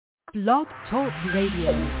Blog Talk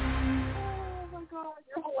Radio. Oh my God,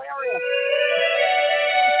 you're hilarious.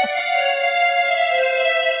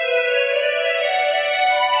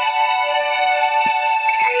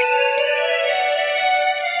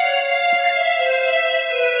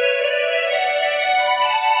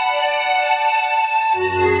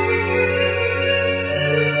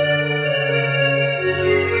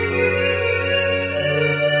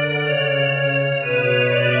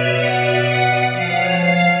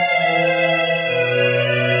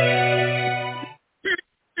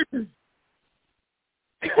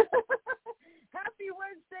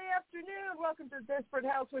 Desperate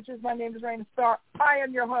House Witches. My name is Raina Starr. I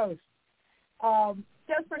am your host.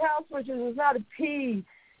 Desperate House Witches is not a P.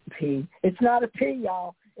 It's not a P,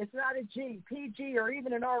 y'all. It's not a G, PG, or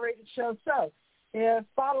even an R-rated show. So if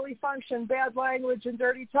bodily function, bad language, and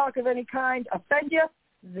dirty talk of any kind offend you,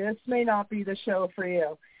 this may not be the show for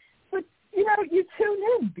you. But, you know, you tune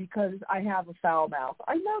in because I have a foul mouth.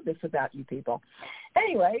 I know this about you people.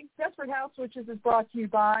 Anyway, Desperate House Witches is brought to you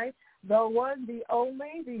by the one, the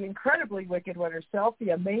only, the incredibly wicked one herself, the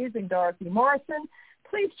amazing Dorothy Morrison.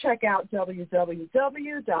 Please check out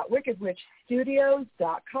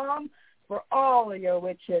www.wickedwitchstudios.com for all of your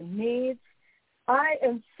witching needs. I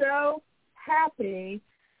am so happy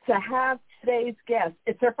to have today's guest.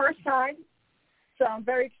 It's her first time, so I'm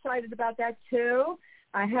very excited about that too.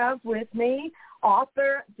 I have with me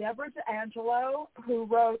author Debra DeAngelo, who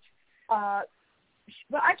wrote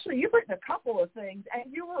well, actually, you've written a couple of things,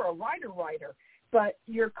 and you were a writer. But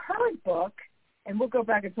your current book, and we'll go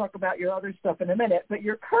back and talk about your other stuff in a minute, but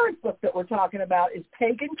your current book that we're talking about is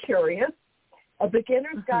Pagan Curious, A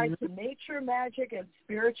Beginner's Guide to Nature, Magic, and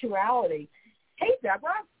Spirituality. Hey,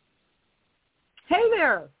 Debra. Hey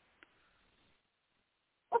there.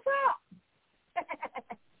 What's up?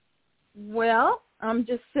 Well, I'm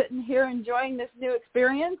just sitting here enjoying this new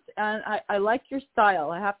experience, and I like your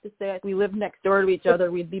style. I have to say, if we lived next door to each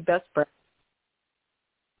other, we'd be best friends.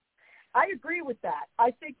 I agree with that.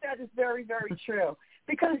 I think that is very, very true.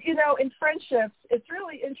 Because, you know, in friendships, it's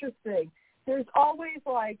really interesting. There's always,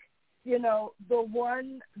 like, you know, the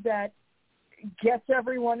one that gets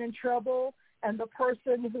everyone in trouble and the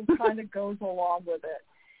person who kind of goes along with it.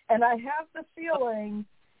 And I have the feeling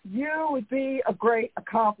you would be a great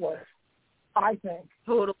accomplice, I think.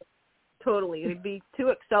 Totally. It'd be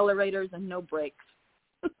two accelerators and no brakes.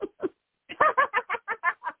 I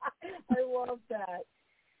love that.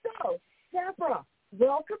 So, Debra,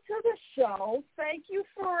 welcome to the show. Thank you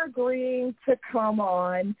for agreeing to come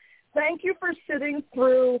on. Thank you for sitting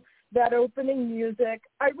through that opening music.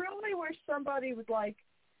 I really wish somebody would, like,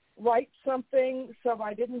 write something so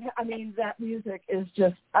I didn't I mean, that music is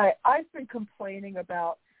just, I've been complaining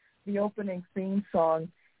about the opening theme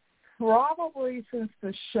song probably since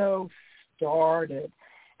the show started.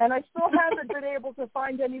 And I still haven't been able to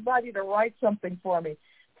find anybody to write something for me.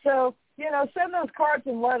 So, you know, send those cards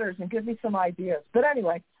and letters and give me some ideas. But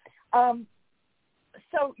anyway,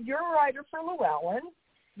 so you're a writer for Llewellyn.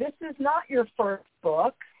 This is not your first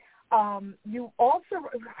book. You also,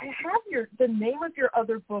 I have the name of your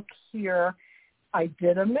other book here. I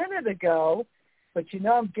did a minute ago, but you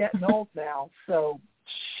know I'm getting old now, so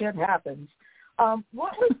shit happens.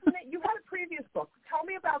 What was the name? You had a previous book. Tell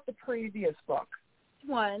me about the previous book.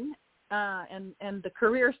 One, and the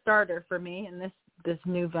career starter for me in this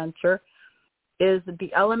new venture is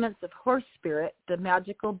The Elements of Horse Spirit, the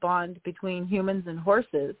magical bond between humans and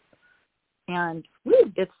horses. And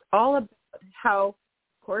it's all about how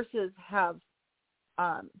horses have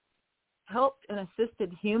helped and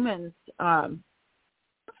assisted humans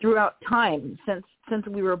through time since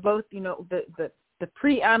we were both, you know, the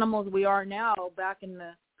pre-animals we are now back in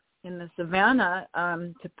the savannah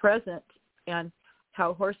to present, and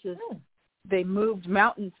how horses, they moved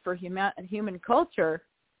mountains for human culture,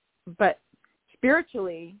 but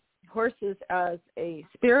spiritually, horses as a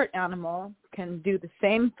spirit animal can do the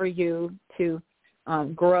same for you to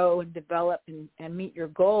grow and develop and meet your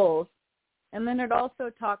goals. And then it also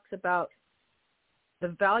talks about the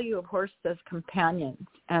value of horses as companions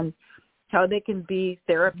and how they can be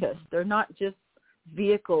therapists. They're not just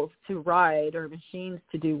vehicles to ride or machines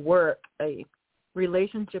to do work. A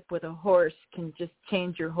relationship with a horse can just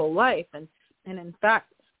change your whole life. And in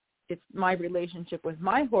fact, it's my relationship with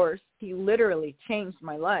my horse. He literally changed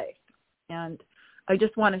my life. And I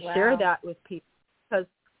just want to share that with people, because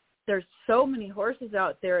there's so many horses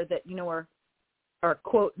out there that, you know, are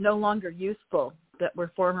quote, no longer useful, that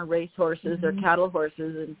were former race horses or cattle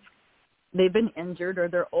horses, and they've been injured or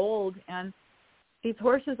they're old. And these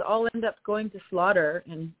horses all end up going to slaughter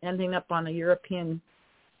and ending up on a European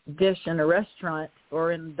dish in a restaurant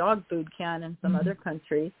or in a dog food can in some other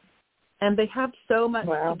country. and they have so much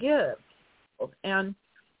wow. to give, and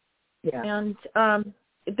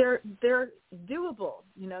they're doable.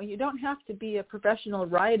 You know, you don't have to be a professional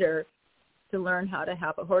rider to learn how to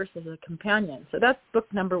have a horse as a companion. So that's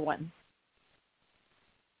book number 1.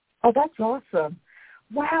 Oh, that's awesome!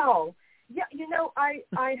 Wow. Yeah, you know, I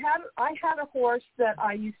had a horse that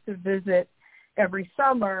I used to visit every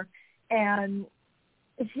summer, and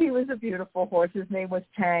he was a beautiful horse. His name was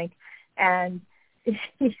Tank, and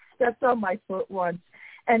he stepped on my foot once,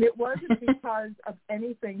 and it wasn't because of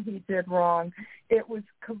anything he did wrong. It was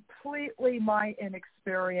completely my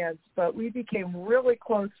inexperience, but we became really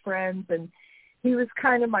close friends, and he was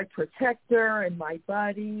kind of my protector and my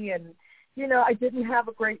buddy, and you know, I didn't have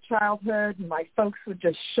a great childhood, and my folks would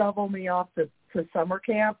just shovel me off to summer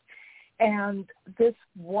camp. And this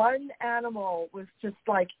one animal was just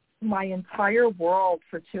like my entire world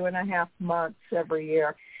for 2.5 months every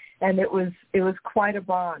year. And it was quite a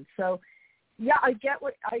bond. So, yeah, I get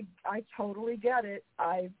what I totally get it.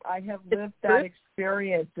 I have lived that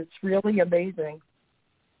experience. It's really amazing.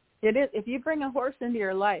 It is. If you bring a horse into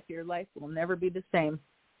your life will never be the same.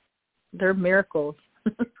 They're miracles.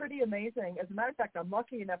 It's pretty amazing. As a matter of fact, I'm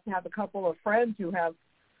lucky enough to have a couple of friends who have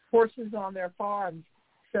horses on their farms.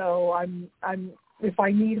 So I'm if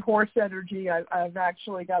I need horse energy, I've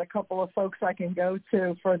actually got a couple of folks I can go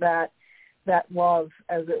to for that love,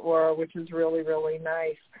 as it were, which is really, really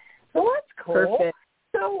nice. So that's cool. Perfect.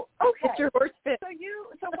 So okay. What's your horse fit? So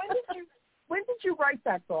when did you write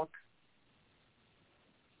that book?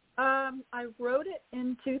 I wrote it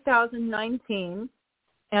in 2019.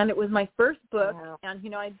 And it was my first book, wow. And, you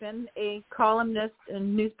know, I'd been a columnist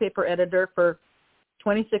and newspaper editor for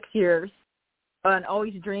 26 years and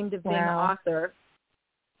always dreamed of being an author.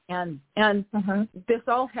 And this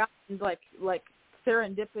all happened like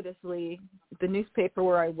serendipitously. The newspaper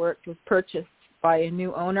where I worked was purchased by a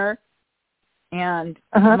new owner, and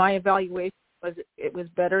my evaluation was it was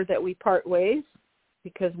better that we part ways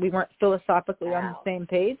because we weren't philosophically on the same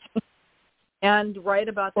page. And right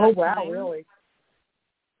about that time, really?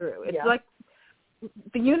 It's like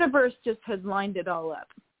the universe just had lined it all up,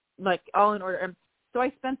 like all in order. And so I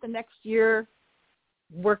spent the next year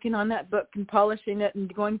working on that book and polishing it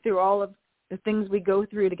and going through all of the things we go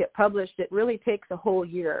through to get published. It really takes a whole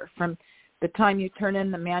year from the time you turn in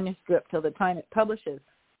the manuscript till the time it publishes.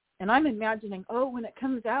 And I'm imagining, when it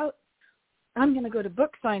comes out, I'm going to go to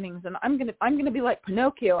book signings and I'm going to be like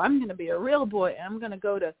Pinocchio. I'm going to be a real boy. And I'm going to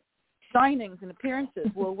go to signings and appearances.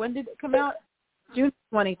 Well, when did it come out? June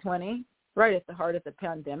 2020, right at the heart of the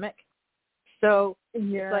pandemic. So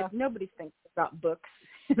it's like nobody thinks about books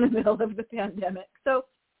in the middle of the pandemic. So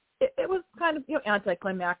it was kind of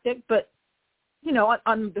anticlimactic, but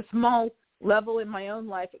on the small level in my own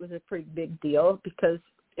life, it was a pretty big deal because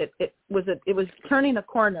it was turning a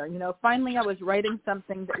corner. Finally I was writing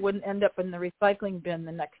something that wouldn't end up in the recycling bin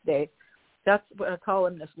the next day. That's what a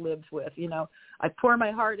columnist lives with. I pour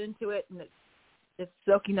my heart into it, and it's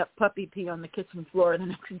soaking up puppy pee on the kitchen floor the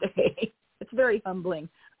next day. It's very humbling.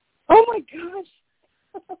 Oh, my gosh.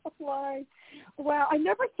 Why? Wow, I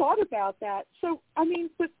never thought about that. So,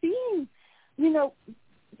 but being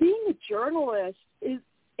a journalist,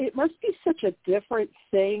 it must be such a different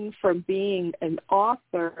thing from being an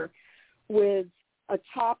author with a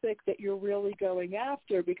topic that you're really going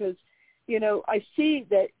after because, I see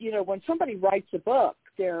that, when somebody writes a book,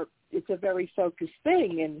 it's a very focused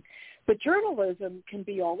thing, but journalism can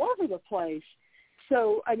be all over the place.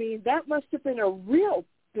 So, that must have been a real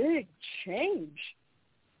big change.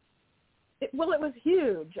 It was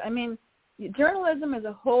huge. Journalism is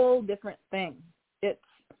a whole different thing.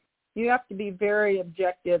 You have to be very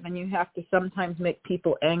objective, and you have to sometimes make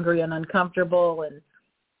people angry and uncomfortable, and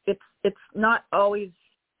it's not always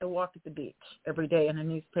a walk at the beach every day in a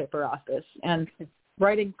newspaper office. And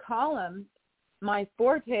writing columns, my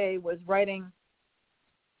forte was writing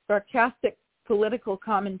sarcastic political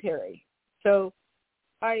commentary. So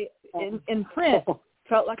I, in print,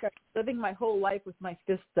 felt like I was living my whole life with my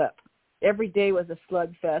fists up. Every day was a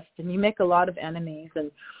slugfest, and you make a lot of enemies.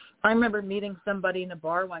 And I remember meeting somebody in a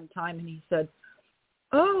bar one time, and he said,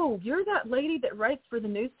 "Oh, you're that lady that writes for the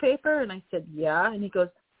newspaper?" And I said, "Yeah." And he goes,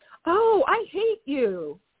 "Oh, I hate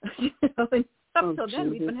you." And up until then,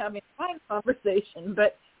 we've been having a fine conversation,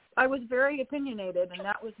 but I was very opinionated, and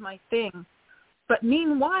that was my thing. But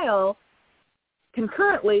meanwhile,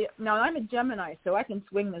 concurrently, now I'm a Gemini, so I can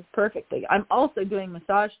swing this perfectly. I'm also doing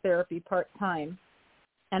massage therapy part-time,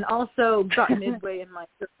 and also got midway in my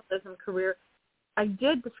journalism career. I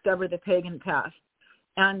did discover the Pagan path,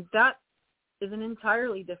 and that is an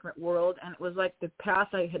entirely different world, and it was like the path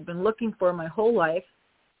I had been looking for my whole life.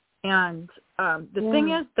 And the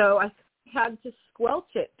thing is, though, had to squelch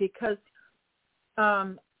it because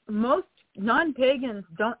most non-pagans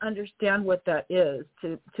don't understand what that is.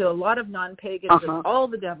 To a lot of non-pagans, it's all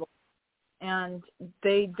the devil, and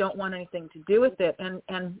they don't want anything to do with it.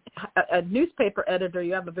 And a newspaper editor,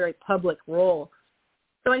 you have a very public role.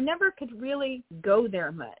 So I never could really go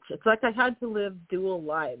there much. It's like I had to live dual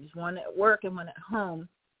lives, one at work and one at home,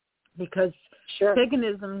 because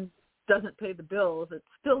paganism doesn't pay the bills. It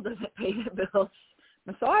still doesn't pay the bills.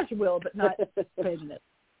 Massage will, but not paganism.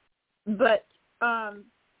 But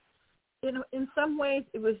in some ways,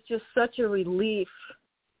 it was just such a relief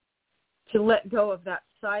to let go of that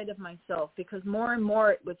side of myself, because more and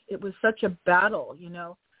more it was such a battle,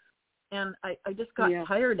 and I just got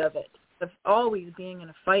tired of it. Of always being in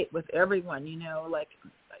a fight with everyone,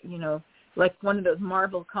 like one of those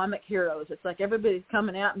Marvel comic heroes. It's like everybody's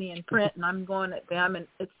coming at me in print and I'm going at them, and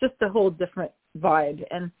it's just a whole different vibe.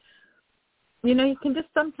 And, you can just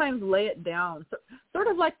sometimes lay it down. So, sort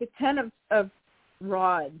of like the 10 of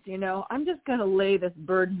rods, I'm just going to lay this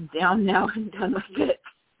burden down now and done with it.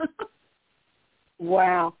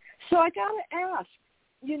 Wow. So I got to ask,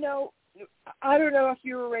 I don't know if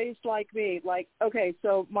you were raised like me. Like, okay,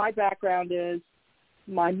 so my background is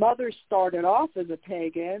my mother started off as a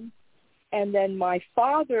pagan, and then my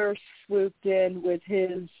father swooped in with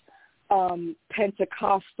his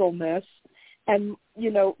Pentecostalness and,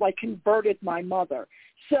 converted my mother.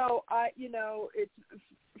 So, it's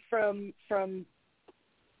from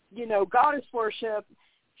goddess worship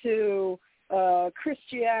to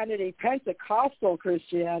Christianity, Pentecostal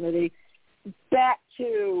Christianity, back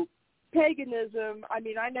to paganism. I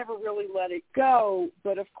mean, I never really let it go,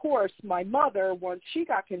 but of course my mother, once she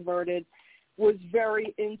got converted, was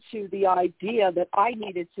very into the idea that I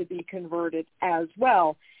needed to be converted as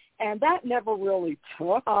well, and that never really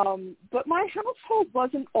took. But my household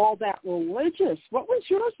wasn't all that religious. What was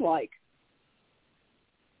yours like?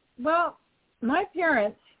 Well, my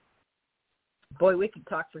parents, boy, we could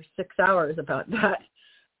talk for 6 hours about that.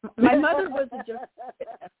 My mother was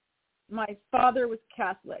my father was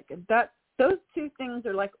Catholic, and those two things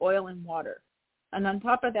are like oil and water. And on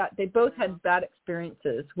top of that, they both had bad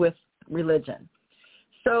experiences with religion.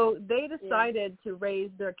 So they decided to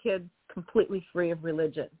raise their kids completely free of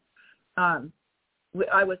religion.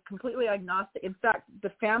 I was completely agnostic. In fact,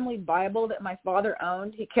 the family Bible that my father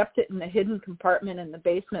owned, he kept it in a hidden compartment in the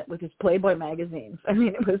basement with his Playboy magazines. I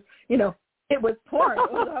mean, it was, it was porn.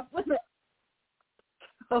 It was off limits.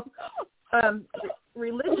 So,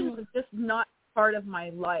 religion was just not part of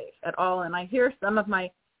my life at all. And I hear some of my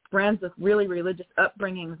friends with really religious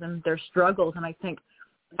upbringings and their struggles, and I think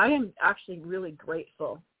I am actually really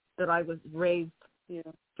grateful that I was raised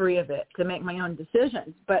free of it to make my own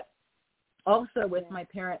decisions. But also with my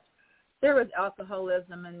parents, there was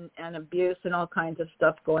alcoholism and abuse and all kinds of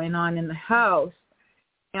stuff going on in the house.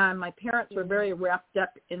 And my parents were very wrapped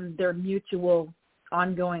up in their mutual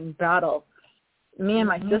ongoing battle. Me and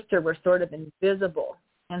my sister were sort of invisible.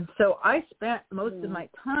 And so I spent most of my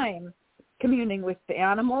time communing with the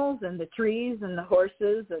animals and the trees and the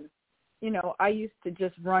horses. And, I used to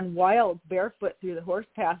just run wild barefoot through the horse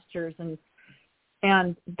pastures.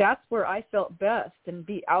 And that's where I felt best, and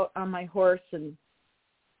be out on my horse and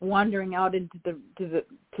wandering out into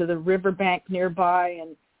the riverbank nearby.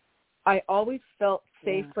 And I always felt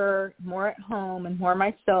safer, more at home and more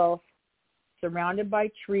myself, surrounded by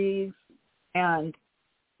trees and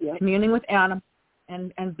communing with animals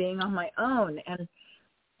and being on my own.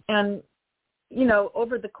 And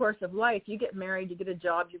over the course of life, you get married, you get a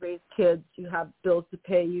job, you raise kids, you have bills to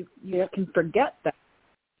pay, you can forget that.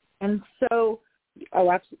 And so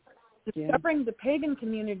discovering the pagan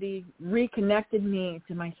community reconnected me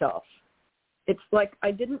to myself. It's like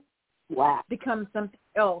I didn't become something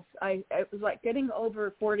else. It was like getting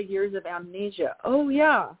over 40 years of amnesia. Oh,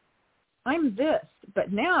 yeah, I'm this.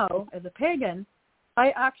 But now, as a pagan,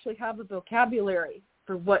 I actually have a vocabulary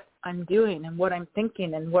for what I'm doing and what I'm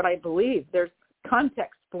thinking and what I believe. There's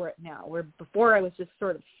context for it now, where before I was just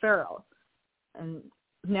sort of feral. And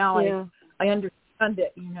now I understand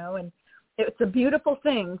it, and it's a beautiful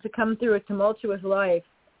thing to come through a tumultuous life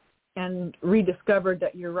and rediscover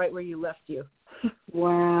that you're right where you left you.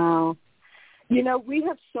 Wow. We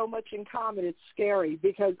have so much in common. It's scary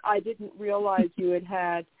because I didn't realize you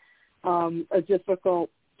had a difficult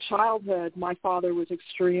childhood. My father was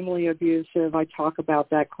extremely abusive. I talk about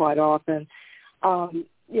that quite often. And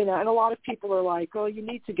a lot of people are like, oh, you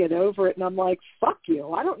need to get over it. And I'm like, fuck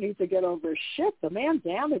you. I don't need to get over shit. The man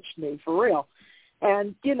damaged me for real.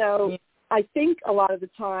 And, I think a lot of the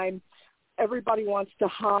time everybody wants to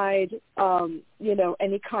hide,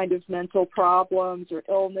 any kind of mental problems or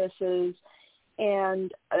illnesses.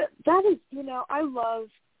 And that is, I love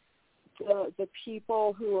the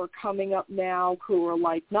people who are coming up now who are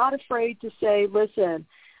like not afraid to say, listen,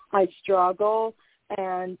 I struggle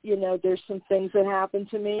and, there's some things that happen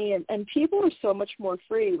to me. And people are so much more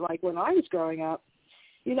free. Like when I was growing up,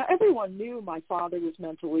 everyone knew my father was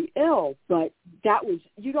mentally ill, but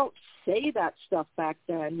you don't say that stuff back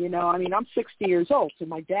then. I'm 60 years old, so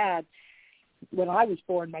my dad, when I was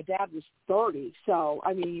born, my dad was 30. So,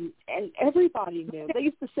 and everybody knew. They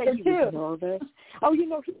used to say he was nervous. Oh,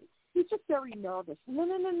 he's just very nervous.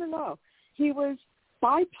 No. He was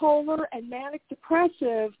bipolar and manic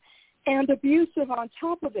depressive and abusive on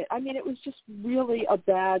top of it. It was just really a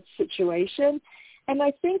bad situation. And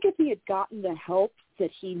I think if he had gotten the help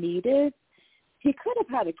that he needed, he could have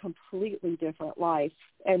had a completely different life.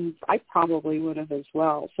 And I probably would have as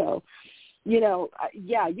well. So, you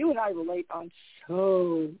and I relate on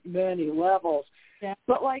so many levels. Yeah.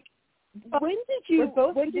 But when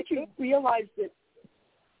did you realize that?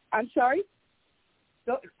 I'm sorry?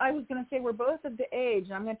 So I was going to say we're both of the age.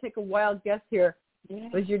 I'm going to take a wild guess here. Yeah.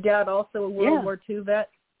 Was your dad also a World War II vet?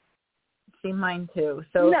 See, mine too.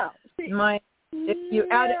 So no. If you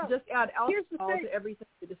add alcohol to everything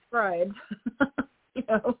you described,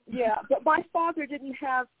 Yeah, but my father didn't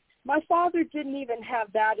even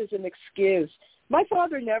have that as an excuse. My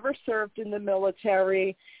father never served in the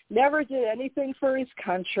military, never did anything for his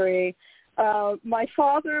country. My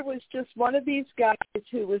father was just one of these guys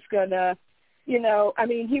who was going to, he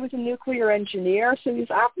was a nuclear engineer, so he was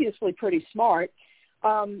obviously pretty smart.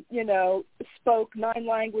 Spoke 9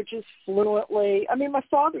 languages fluently. My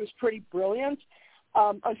father was pretty brilliant.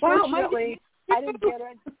 Unfortunately, I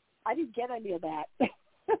didn't get any of that.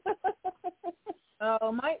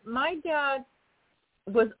 Oh, my dad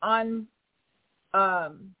was on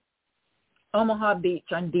Omaha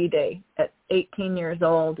Beach on D-Day at 18 years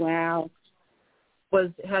old. Wow.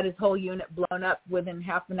 Had his whole unit blown up within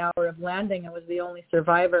half an hour of landing and was the only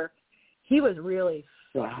survivor. He was really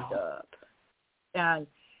fucked up. And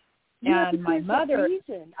my mother.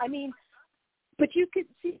 Reason. But you could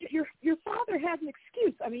see your father had an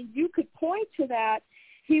excuse. You could point to that.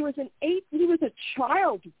 He was a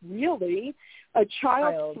child, really, a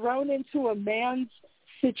child thrown into a man's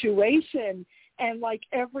situation, and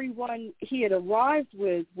everyone he had arrived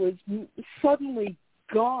with was suddenly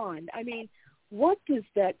gone. What does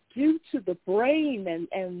that do to the brain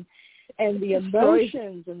and the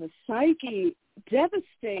emotions and the psyche?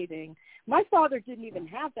 Devastating. My father didn't even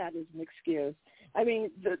have that as an excuse.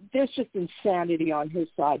 There's just insanity on his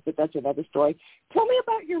side, but that's another story. Tell me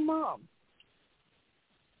about your mom.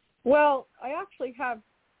 Well, I actually have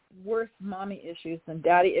worse mommy issues than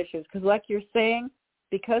daddy issues because, like you're saying,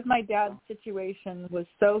 because my dad's situation was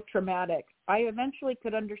so traumatic, I eventually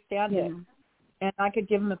could understand it, and I could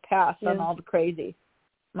give him a pass on all the crazy.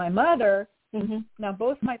 My mother, now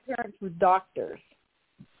both my parents were doctors.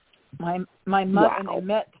 My mother, and they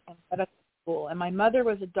met in medical school, and my mother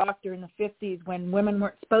was a doctor in the 50s when women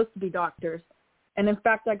weren't supposed to be doctors. And in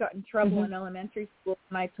fact, I got in trouble in elementary school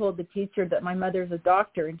when I told the teacher that my mother's a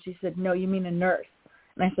doctor, and she said, "No, you mean a nurse."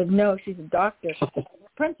 And I said, "No, she's a doctor."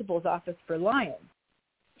 Principal's office for lying.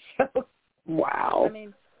 So, wow.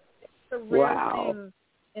 It's a rare thing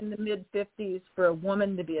in the mid-50s for a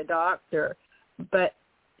woman to be a doctor, but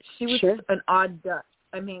she was an odd duck.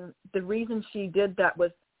 The reason she did that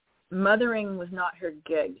was mothering was not her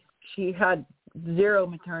gig. She had zero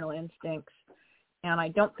maternal instincts, and I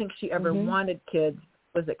don't think she ever wanted kids.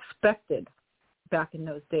 It was expected back in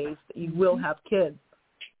those days that you will have kids.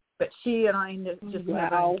 But she and I just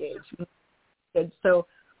never engaged. So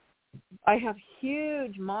I have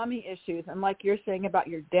huge mommy issues. And like you're saying about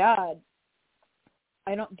your dad,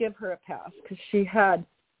 I don't give her a pass because she had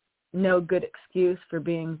no good excuse for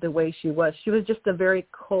being the way she was. She was just a very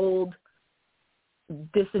cold,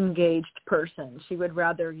 disengaged person. She would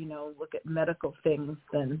rather, look at medical things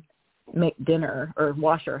than make dinner or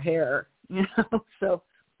wash her hair, So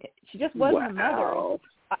she just wasn't a mother.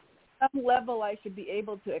 At some level, I should be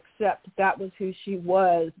able to accept that was who she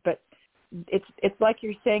was. But it's like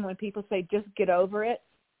you're saying when people say, just get over it.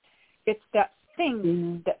 It's that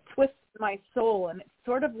thing that twists my soul. And it's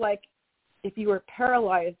sort of like if you were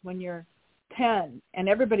paralyzed when you're 10 and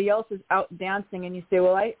everybody else is out dancing and you say,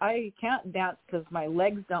 well, I can't dance because my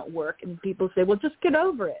legs don't work. And people say, well, just get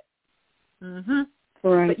over it.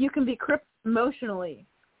 Right. But you can be crippled emotionally,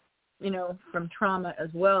 from trauma as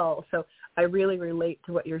well. So I really relate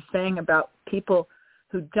to what you're saying about people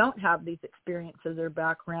who don't have these experiences or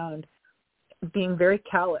background being very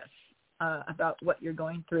callous about what you're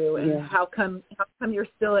going through and how come you're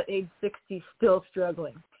still at age 60 still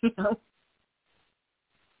struggling,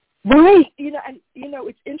 Right. And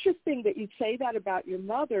it's interesting that you say that about your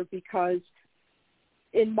mother, because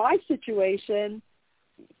in my situation,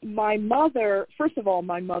 my mother, first of all,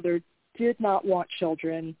 my mother did not want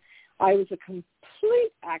children. I was a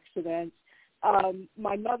complete accident.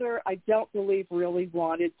 My mother, I don't believe, really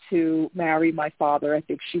wanted to marry my father. I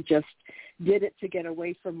think she just did it to get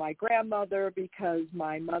away from my grandmother, because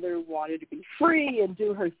my mother wanted to be free and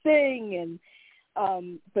do her thing, and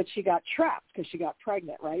but she got trapped because she got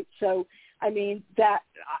pregnant, right? So, I mean,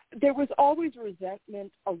 there was always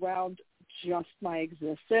resentment around just my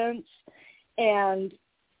existence, and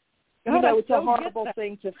it's a horrible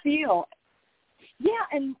thing to feel. Yeah,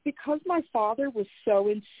 and because my father was so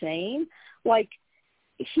insane, like,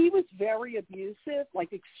 he was very abusive,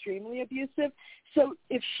 like extremely abusive. So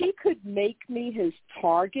if she could make me his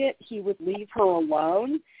target, he would leave her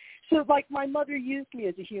alone. So, like, my mother used me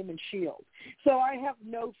as a human shield. So I have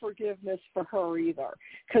no forgiveness for her either,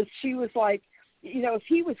 because she was like, if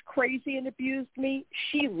he was crazy and abused me,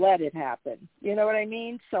 she let it happen. You know what I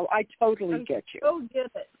mean? So I totally get you. So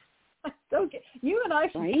get it. So get you and I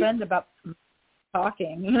should spend about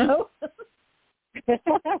talking,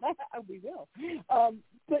 We will.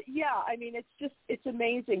 But yeah, I mean, it's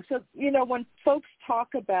amazing. So, when folks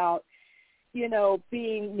talk about,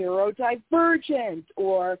 being neurodivergent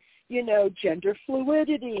or, gender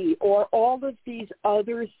fluidity or all of these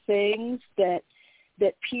other things that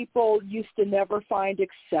people used to never find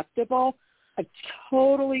acceptable, I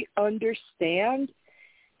totally understand.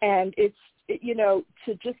 And it's,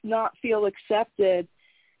 to just not feel accepted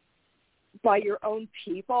by your own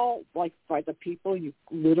people, like by the people you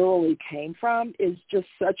literally came from, is just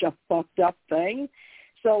such a fucked up thing.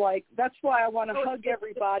 So, like, that's why I want to hug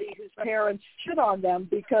everybody whose parents shit on them,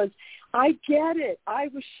 because I get it. I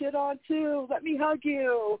was shit on too. Let me hug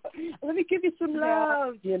you. Let me give you some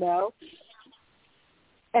love,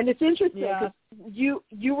 And it's interesting because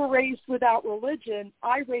you were raised without religion.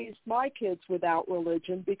 I raised my kids without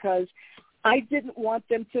religion because I didn't want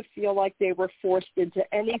them to feel like they were forced into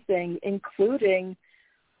anything, including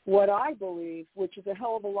what I believe, which is a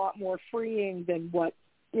hell of a lot more freeing than what,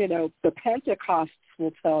 the Pentecosts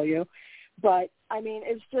will tell you. But, I mean,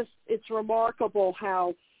 it's remarkable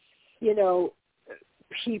how,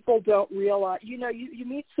 people don't realize, you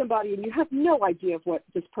meet somebody and you have no idea of what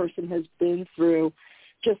this person has been through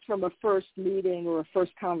just from a first meeting or a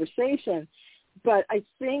first conversation. But I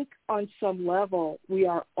think on some level we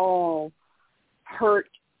are all hurt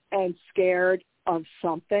and scared of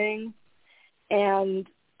something. And,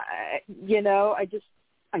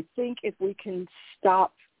 I think if we can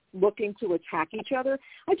stop looking to attack each other,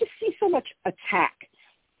 I just see so much attack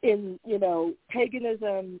in,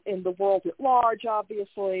 paganism, in the world at large,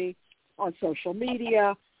 obviously, on social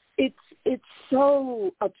media. It's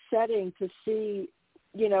so upsetting to see,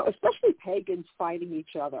 especially pagans fighting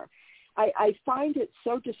each other. I find it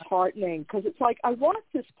so disheartening because it's like, I want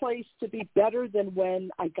this place to be better than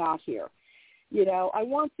when I got here. I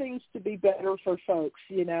want things to be better for folks,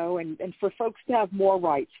 and for folks to have more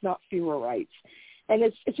rights, not fewer rights. And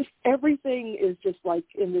it's just, everything is just like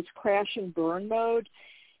in this crash and burn mode.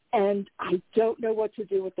 And I don't know what to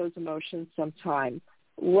do with those emotions sometimes.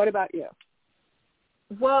 What about you?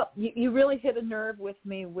 Well, you really hit a nerve with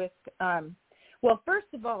me with, first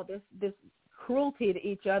of all, this cruelty to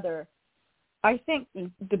each other. I think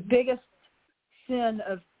the biggest sin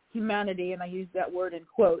of humanity, and I use that word in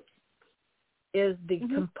quotes, is the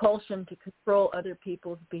compulsion to control other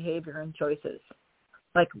people's behavior and choices.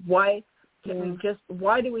 Like, why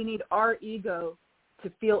why do we need our ego to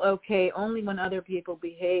feel okay only when other people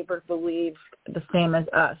behave or believe the same as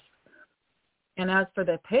us? And as for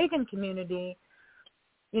the pagan community,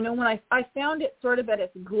 when I found it sort of at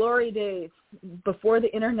its glory days, before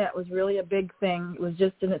the internet was really a big thing, it was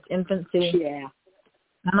just in its infancy. Yeah.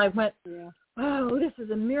 And I went, oh, this is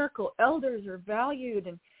a miracle. Elders are valued,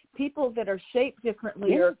 and people that are shaped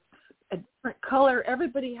differently or a different color,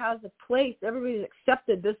 everybody has a place. Everybody's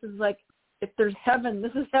accepted. This is like, if there's heaven,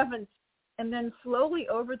 this is heaven. And then slowly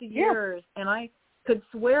over the years, and I could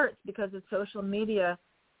swear it's because of social media,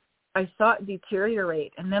 I saw it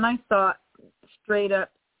deteriorate. And then I saw straight up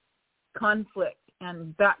conflict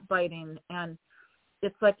and backbiting. And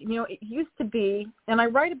it's like, it used to be, and I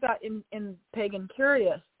write about in Pagan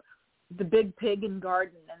Curious, the big pagan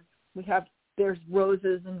garden, and there's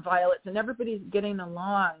roses and violets, and everybody's getting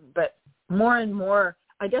along. But more and more,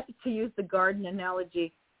 I guess to use the garden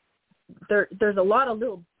analogy, there's a lot of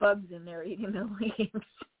little bugs in there eating the leaves,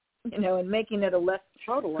 and making it a less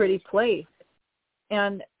pretty place.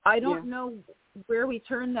 And I don't know where we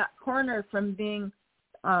turn that corner from being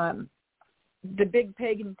the big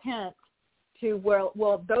pagan tent to where,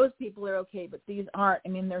 well, those people are okay, but these aren't. I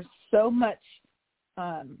mean, there's so much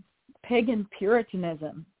pagan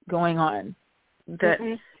puritanism going on that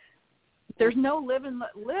there's no live and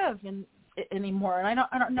let live anymore. And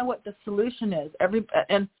I don't know what the solution is.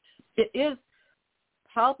 And it is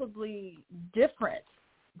palpably different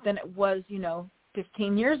than it was,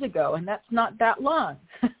 15 years ago, and that's not that long.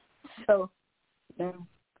 So,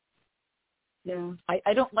 yeah,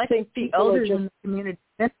 I don't like the elders in the community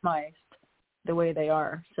minimized the way they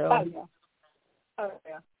are. So, oh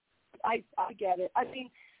yeah, I get it. I mean,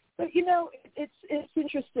 but it's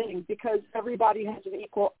interesting because everybody has an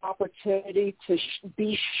equal opportunity to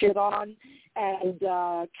be shit on and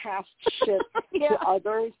cast shit to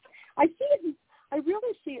others. I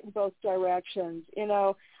really see it in both directions.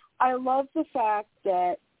 I love the fact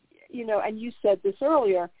that, and you said this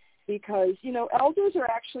earlier, because, elders are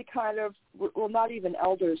actually kind of, well, not even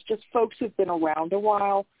elders, just folks who've been around a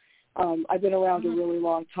while. I've been around a really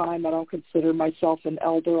long time. I don't consider myself an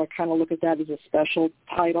elder. I kind of look at that as a special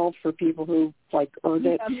title for people who, earned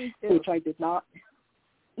it, which I did not,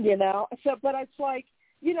 So, but it's like,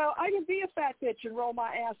 I can be a fat bitch and roll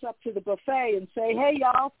my ass up to the buffet and say, hey,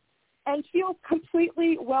 y'all, and feel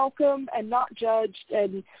completely welcome and not judged.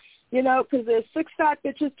 And, because there's 6 fat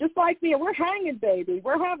bitches just like me, and we're hanging, baby.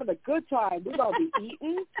 We're having a good time. We're going to be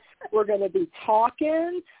eating. We're going to be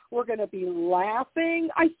talking. We're going to be laughing.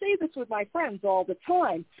 I say this with my friends all the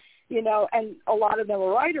time, and a lot of them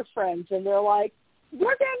are writer friends, and they're like, we're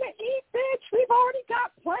going to eat, bitch. We've already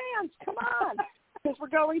got plans. Come on. Because we're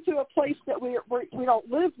going to a place that we don't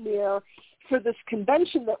live near for this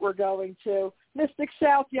convention that we're going to. Mystic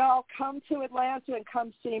South, y'all, come to Atlanta and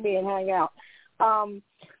come see me and hang out.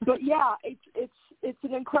 But yeah, it's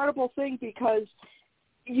an incredible thing because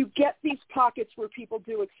you get these pockets where people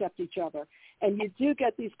do accept each other, and you do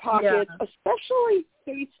get these pockets, especially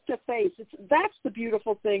face to face. That's the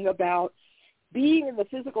beautiful thing about being in the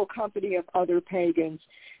physical company of other pagans,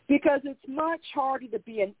 because it's much harder to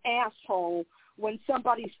be an asshole when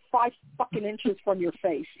somebody's 5 fucking inches from your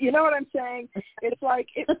face. You know what I'm saying? It's like,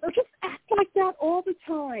 just act like that all the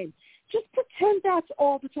time. Just pretend that's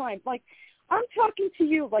all the time. Like, I'm talking to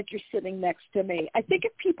you like you're sitting next to me. I think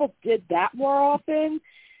if people did that more often,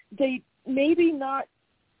 they'd maybe not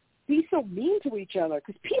be so mean to each other,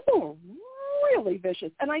 because people are really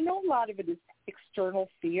vicious. And I know a lot of it is external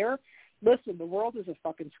fear. Listen, the world is a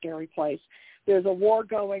fucking scary place. There's a war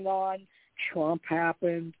going on. Trump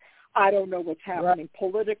happened. I don't know what's happening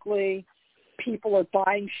politically. People are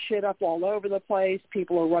buying shit up all over the place.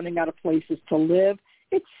 People are running out of places to live.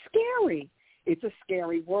 It's scary. It's a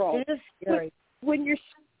scary world. It is scary. But when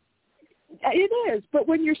it is. But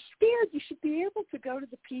when you're scared, you should be able to go to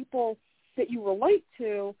the people that you relate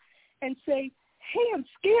to and say, hey, I'm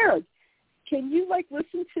scared. Can you,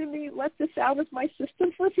 listen to me, let this out of my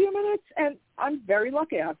system for a few minutes? And I'm very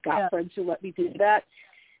lucky. I've got friends who let me do that.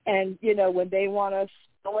 And, when they want to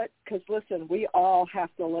spill it, because, listen, we all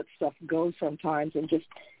have to let stuff go sometimes and just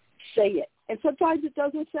say it. And sometimes it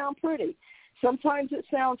doesn't sound pretty. Sometimes it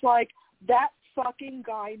sounds like, that fucking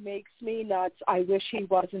guy makes me nuts. I wish he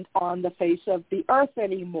wasn't on the face of the earth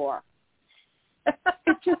anymore.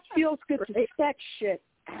 It just feels good to set shit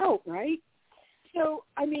out, right? So,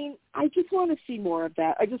 I mean, I just want to see more of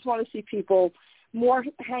that. I just want to see people more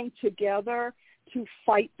hang together to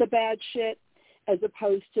fight the bad shit, as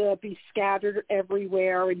opposed to be scattered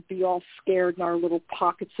everywhere and be all scared in our little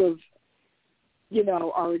pockets of,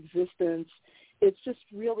 our existence. It's just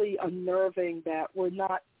really unnerving that we're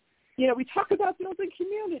not, we talk about building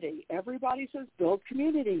community. Everybody says build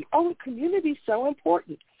community. Oh, community's so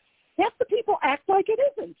important. Half the people act like it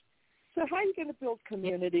isn't. So how are you going to build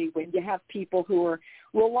community when you have people who are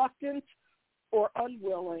reluctant or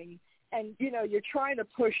unwilling, and you're trying to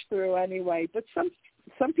push through anyway? But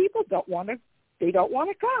some people don't want to. They don't want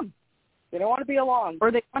to come. They don't want to be along.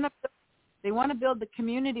 Or they want to build the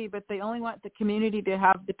community, but they only want the community to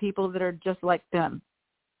have the people that are just like them.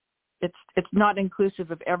 It's not inclusive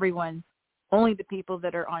of everyone. Only the people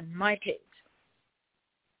that are on my page.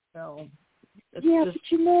 So. But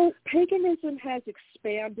paganism has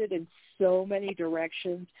expanded in so many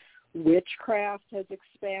directions. Witchcraft has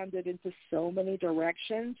expanded into so many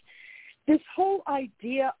directions. This whole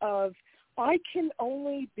idea of I can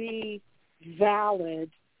only be valid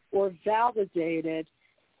or validated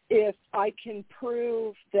if I can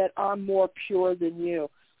prove that I'm more pure than you.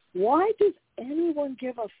 Why does anyone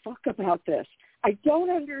give a fuck about this? I don't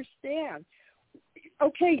understand.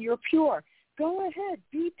 Okay, you're pure. Go ahead,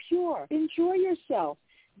 be pure. Enjoy yourself.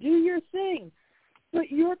 Do your thing. but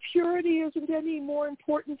your purity isn't any more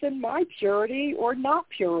important than my purity or not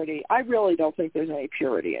purity. I really don't think there's any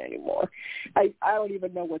purity anymore. I don't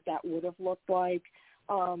even know what that would have looked like,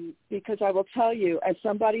 because I will tell you, as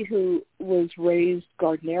somebody who was raised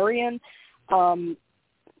Gardnerian,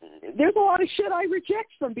 there's a lot of shit I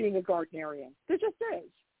reject from being a Gardnerian. There just is.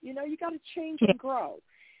 You know, you got to change and grow.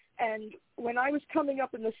 And when I was coming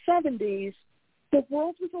up in the 70s, the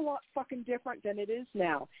world was a lot fucking different than it is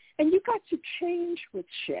now. And you got to change with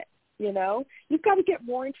shit, you know? You've got to get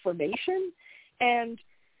more information and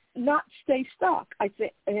not stay stuck. I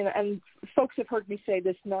think, and folks have heard me say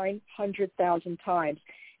this 900,000 times.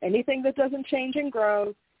 Anything that doesn't change and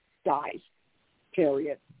grow dies,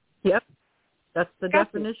 period. Yep. That's the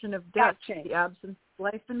definition of death, the absence of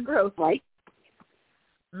life and growth. Right.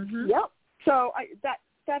 Mm-hmm. Yep. So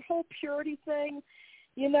that whole purity thing,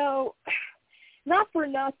 you know, not for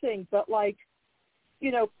nothing, but like,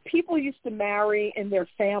 you know, people used to marry in their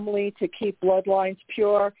family to keep bloodlines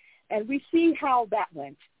pure, and we see how that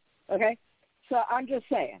went, okay? So I'm just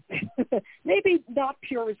saying, maybe not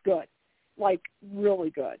pure is good, like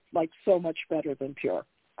really good, like so much better than pure.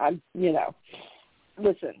 You know,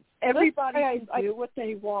 listen, everybody can do what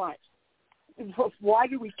they want. Why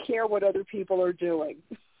do we care what other people are doing?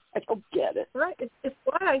 I don't get it. Right. It's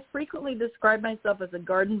why I frequently describe myself as a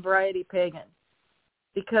garden variety pagan,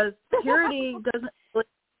 because purity doesn't really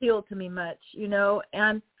appeal to me much, you know,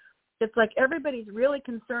 and it's like everybody's really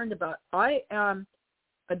concerned about, I am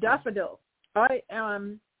a daffodil, I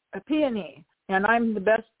am a peony, and I'm the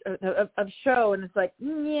best of show, and it's like,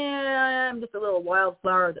 yeah, I'm just a little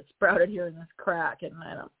wildflower that sprouted here in this crack, and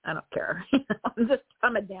I don't care.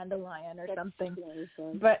 I'm a dandelion or something.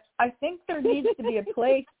 But I think there needs to be a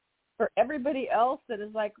place for everybody else that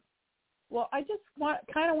is like, well, I just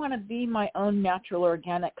kind of want to be my own natural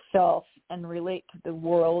organic self and relate to the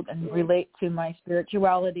world and relate to my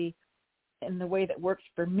spirituality in the way that works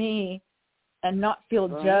for me, and not feel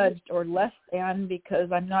judged or less than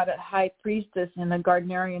because I'm not a high priestess in a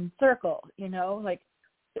Gardnerian circle, you know? Like,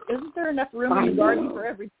 isn't there enough room in the garden for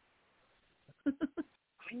everybody?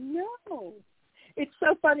 I know. It's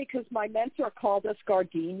so funny because my mentor called us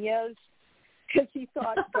gardenias because he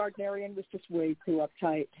thought Gardnerian was just way too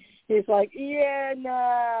uptight. He's like, yeah,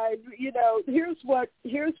 nah, you know, here's what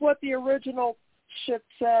the original shit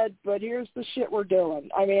said, but here's the shit we're doing.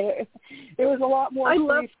 I mean, it was a lot more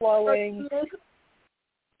free-flowing.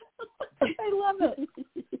 I love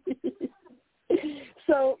it.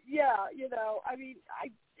 So, yeah, you know, I mean,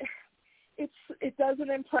 it doesn't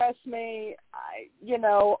impress me. You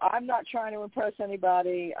know, I'm not trying to impress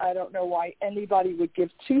anybody. I don't know why anybody would give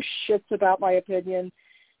two shits about my opinion.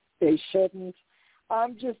 They shouldn't.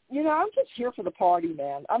 I'm just here for the party,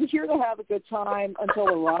 man. I'm here to have a good time until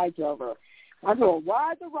the ride's over. I'm going to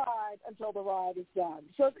ride the ride until the ride is done.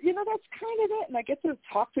 So, you know, that's kind of it. And I get to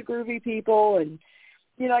talk to groovy people. And,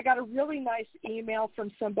 you know, I got a really nice email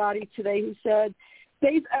from somebody today who said,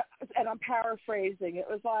 and I'm paraphrasing, it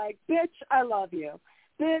was like, bitch, I love you.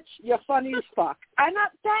 Bitch, you're funny as fuck. And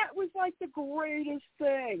that was like the greatest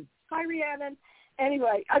thing. Hi, Rhiannon.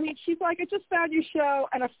 Anyway, I mean, she's like, I just found your show,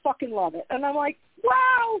 and I fucking love it. And I'm like,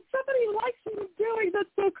 wow, somebody likes what I'm doing. That's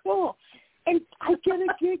so cool. And I get a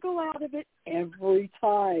giggle out of it every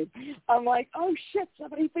time. I'm like, oh, shit,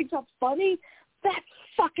 somebody thinks I'm funny? That's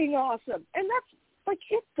fucking awesome. And that's like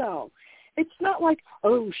it, though. It's not like,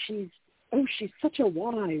 oh, she's such a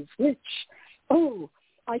wise witch. Oh,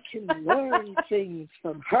 I can learn things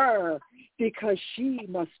from her because she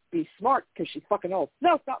must be smart because she's fucking old.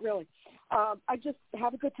 No, not really. I just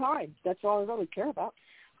have a good time. That's all I really care about.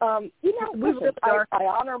 You know, listen, I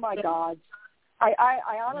honor my gods.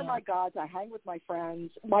 I honor my gods. I hang with my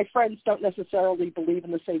friends. My friends don't necessarily believe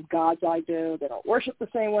in the same gods I do. They don't worship the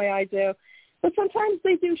same way I do. But sometimes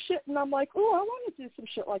they do shit, and I'm like, oh, I want to do some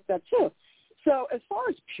shit like that too. So as far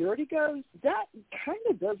as purity goes, that kind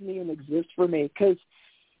of doesn't even exist for me because,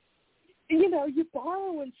 you know, you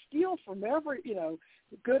borrow and steal from every, you know,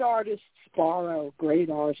 good artists borrow,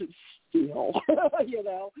 great artists steal, you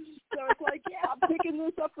know. So it's like, yeah, I'm picking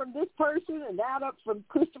this up from this person and that up from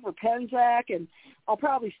Christopher Penzak, and I'll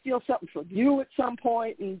probably steal something from you at some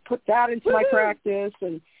point and put that into my practice.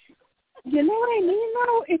 And you know what I mean,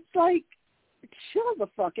 though? It's like, chill the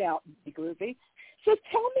fuck out, groovy. So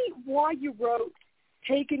tell me why you wrote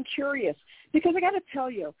Pagan Curious, because I got to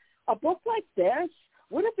tell you, a book like this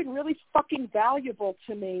would have been really fucking valuable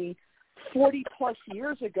to me 40-plus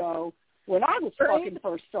years ago when I was fucking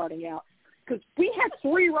first starting out, because we had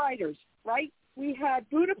three writers, right? We had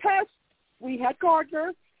Budapest, we had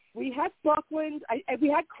Gardner, we had Buckland, we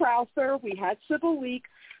had Crowther, we had Sybil Leek.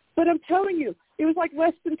 But I'm telling you, it was like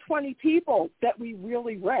less than 20 people that we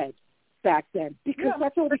really read back then because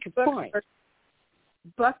that's all we could find.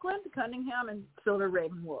 Buckland, Cunningham, and Silver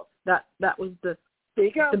Raven Wolf. That was the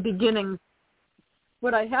beginning.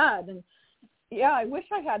 What I had, and I wish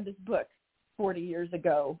I had this book 40 years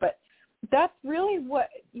ago. But that's really what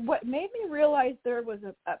made me realize there was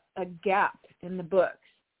a gap in the books.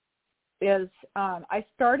 Is I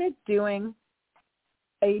started doing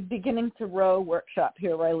a beginning to row workshop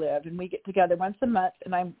here where I live, and we get together once a month,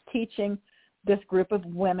 and I'm teaching this group of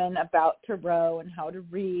women about to row and how to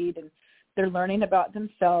read, and they're learning about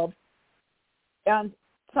themselves. And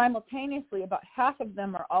simultaneously, about half of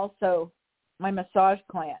them are also my massage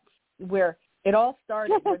clients, where it all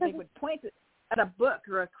started, where they would point at a book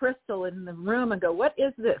or a crystal in the room and go, what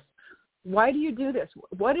is this? Why do you do this?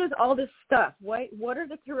 What is all this stuff? What are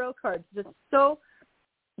the tarot cards? Just so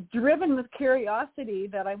driven with curiosity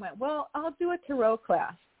that I went, well, I'll do a tarot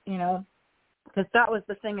class, because that was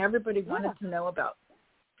the thing everybody wanted to know about.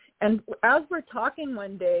 And as we're talking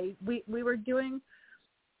one day, we were doing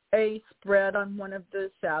a spread on one of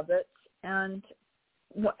the Sabbats, and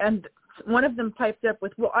one of them piped up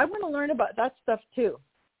with, well, I want to learn about that stuff too.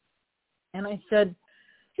 And I said,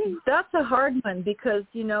 that's a hard one because,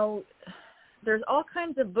 there's all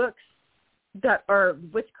kinds of books that are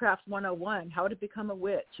Witchcraft 101, how to become a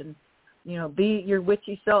witch and, be your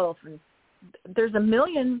witchy self. And there's a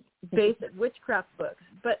million basic witchcraft books,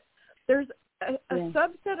 but there's a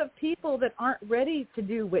subset of people that aren't ready to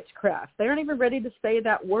do witchcraft. They aren't even ready to say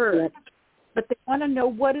that word, but they want to know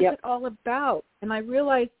what is it all about. And I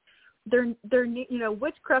realized they're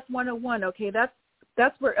Witchcraft 101. Okay,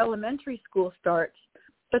 that's where elementary school starts,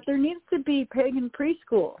 but there needs to be pagan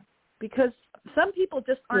preschool because some people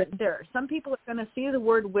just aren't there. Some people are going to see the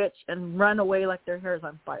word witch and run away like their hair is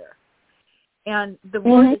on fire, and the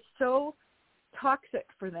word is so toxic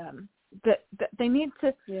for them that they need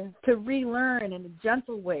to relearn in a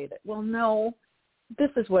gentle way that, well, no, this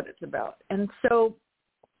is what it's about. And so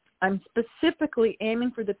I'm specifically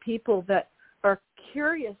aiming for the people that are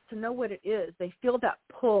curious to know what it is. They feel that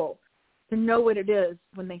pull to know what it is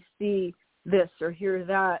when they see this or hear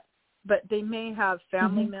that, but they may have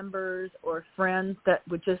family members or friends that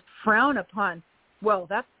would just frown upon, well,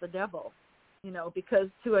 that's the devil, because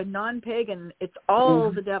to a non-pagan, it's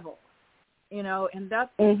all the devil. And that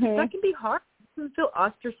can be hard. You can feel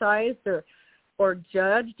ostracized or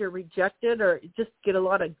judged or rejected or just get a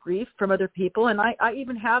lot of grief from other people. And I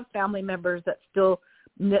even have family members that still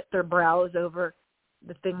knit their brows over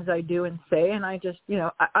the things I do and say. And I just,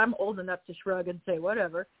 I'm old enough to shrug and say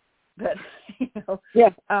whatever. But, but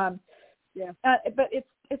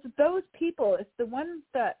it's those people. It's the ones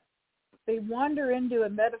that they wander into a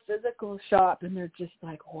metaphysical shop and they're just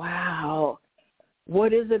like, wow,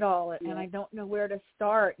 what is it all? And I don't know where to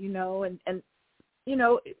start, and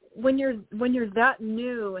when you're that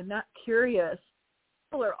new and that curious,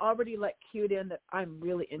 people are already like cued in that I'm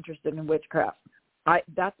really interested in witchcraft.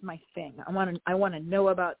 That's my thing. I want to know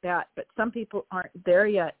about that, but some people aren't there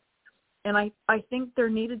yet. And I think there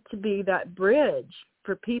needed to be that bridge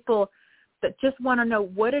for people that just want to know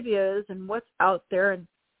what it is and what's out there and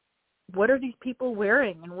what are these people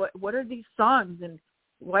wearing and what are these songs and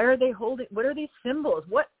why are they holding, what are these symbols?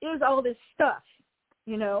 What is all this stuff?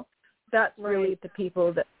 That's really the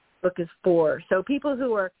people that the book is for. So people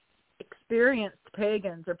who are experienced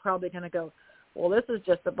pagans are probably going to go, well, this is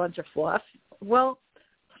just a bunch of fluff. Well,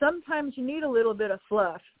 sometimes you need a little bit of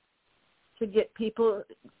fluff to get people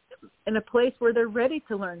in a place where they're ready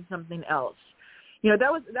to learn something else.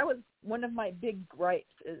 That was one of my big gripes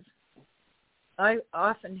is I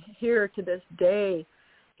often hear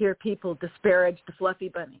people disparage the fluffy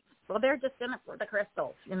bunnies. Well, they're just in it for the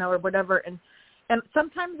crystals, or whatever. And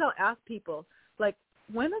sometimes I'll ask people, like,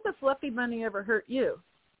 when has a fluffy bunny ever hurt you?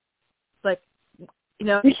 Like,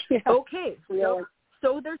 okay,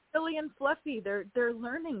 so they're silly and fluffy. They're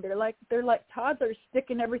learning. They're like toddlers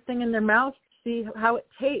sticking everything in their mouth to see how it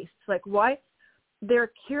tastes. Like, why?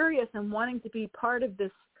 They're curious and wanting to be part of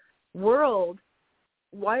this world.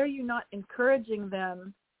 Why are you not encouraging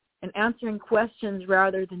them and answering questions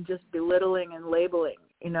rather than just belittling and labeling?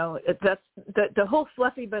 That's the whole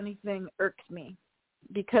fluffy bunny thing irks me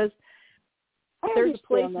because there's a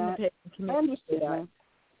place in the pagan community for that.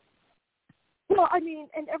 Well,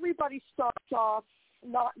 and everybody starts off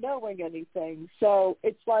not knowing anything. So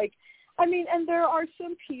it's like, and there are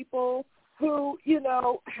some people who,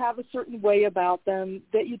 have a certain way about them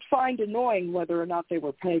that you'd find annoying whether or not they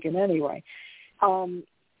were pagan anyway. You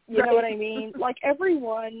know what I mean? Like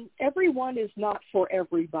everyone is not for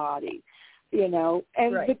everybody, and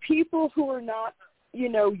the people who are not,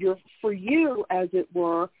 for you, as it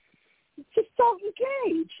were, just don't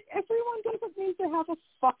engage. Everyone doesn't need to have a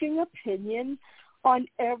fucking opinion on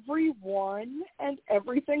everyone and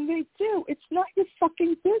everything they do. It's not your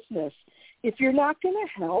fucking business. If you're not going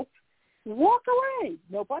to help, walk away.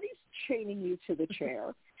 Nobody's chaining you to the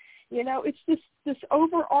chair. You know, it's this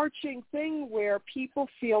overarching thing where people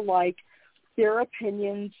feel like their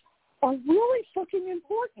opinions are really fucking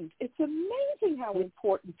important. It's amazing how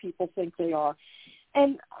important people think they are.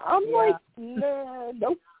 And I'm like, nah,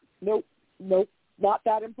 nope, not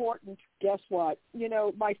that important. Guess what? You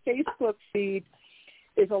know, my Facebook feed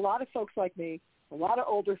is a lot of folks like me, a lot of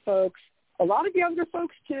older folks, a lot of younger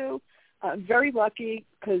folks too. I'm very lucky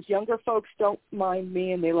because younger folks don't mind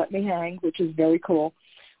me and they let me hang, which is very cool.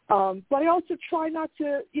 But I also try not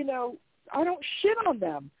to, you know, I don't shit on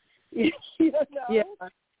them. You know? Yeah.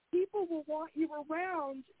 People will want you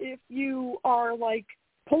around if you are, like,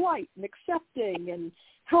 polite and accepting and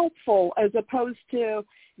helpful as opposed to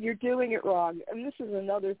you're doing it wrong. And this is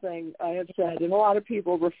another thing I have said, and a lot of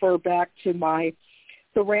people refer back to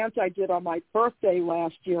the rant I did on my birthday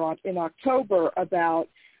last year in October about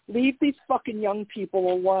leave these fucking young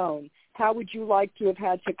people alone. How would you like to have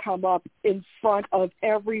had to come up in front of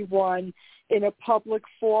everyone in a public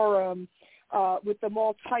forum with them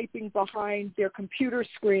all typing behind their computer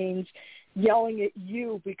screens, yelling at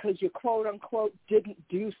you because you quote-unquote didn't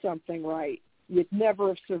do something right? You'd never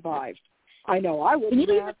have survived. I know I wouldn't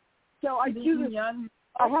have. So I do this.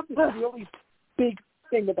 I have this really big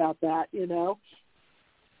thing about that, you know.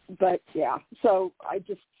 But, yeah, so I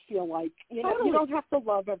just feel like, you know, you don't have to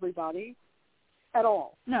love everybody at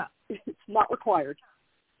all. No. It's not required.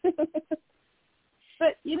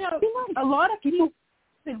 But, you know, a lot of people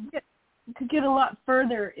could get a lot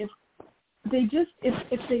further if they just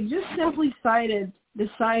simply decided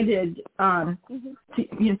to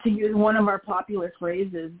use one of our popular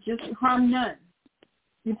phrases, just harm none.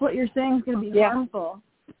 If what you're saying is going to be harmful,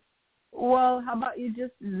 well, how about you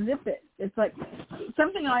just zip it? It's like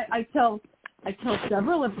something I tell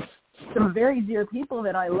several of some very dear people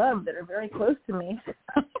that I love that are very close to me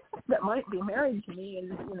that might be married to me and,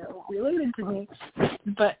 you know, related to me.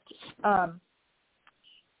 But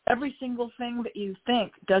every single thing that you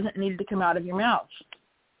think doesn't need to come out of your mouth.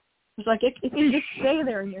 It's like it can just stay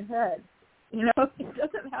there in your head. You know, it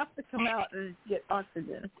doesn't have to come out and get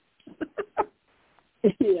oxygen.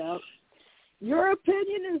 Yeah. Your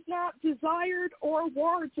opinion is not desired or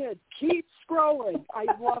warranted. Keep scrolling. I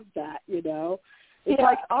love that, you know. It's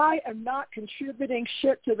like I am not contributing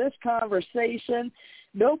shit to this conversation.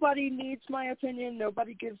 Nobody needs my opinion.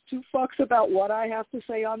 Nobody gives two fucks about what I have to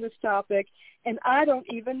say on this topic, and I don't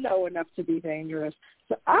even know enough to be dangerous.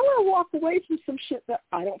 So I want to walk away from some shit that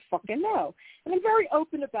I don't fucking know. And I'm very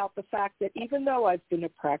open about the fact that even though I've been a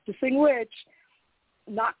practicing witch,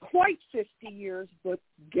 not quite 50 years, but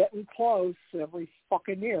getting close every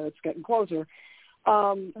fucking year, it's getting closer.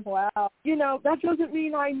 Wow. You know, that doesn't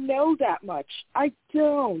mean I know that much. I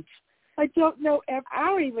don't know. I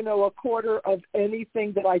don't even know a quarter of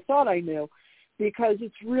anything that I thought I knew, because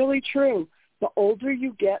it's really true. The older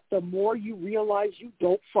you get, the more you realize you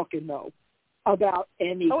don't fucking know about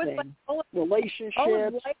anything. Relationships,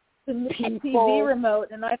 people. TV remote,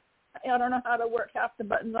 and I don't know how to work half the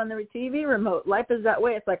buttons on the TV remote. Life is that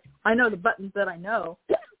way. It's like I know the buttons that I know,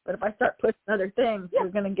 but if I start pushing other things, we're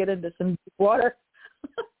going to get into some deep water.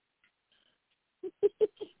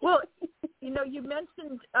 Well, you know, you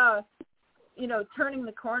mentioned, you know, turning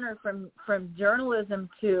the corner from journalism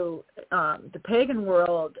to the pagan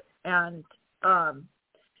world, and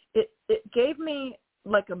it gave me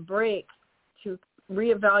like a break to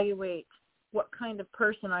reevaluate what kind of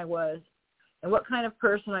person I was and what kind of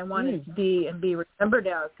person I wanted to be and be remembered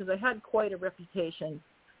as, because I had quite a reputation.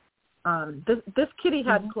 This kitty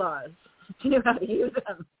had claws. She knew how to use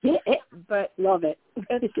them. But love it.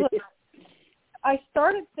 I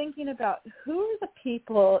started thinking about who are the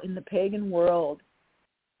people in the pagan world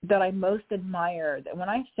that I most admire, that when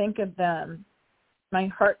I think of them, my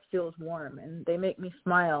heart feels warm and they make me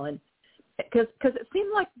smile. And because it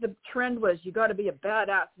seemed like the trend was you got to be a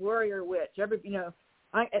badass warrior witch.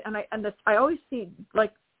 I always see,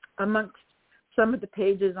 like, amongst some of the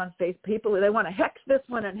pages on Facebook, people, they want to hex this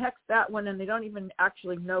one and hex that one, and they don't even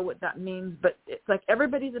actually know what that means. But it's like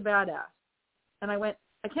everybody's a badass. And I went,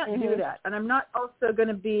 I can't do that. And I'm not also going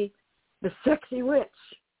to be the sexy witch.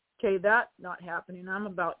 Okay, that's not happening. I'm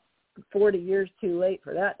about 40 years too late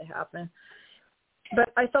for that to happen.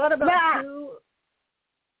 But I thought about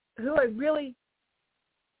who I really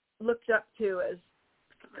looked up to as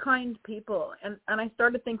kind people. And I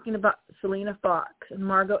started thinking about Selena Fox and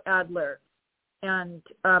Margot Adler. And,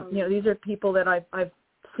 you know, these are people that I've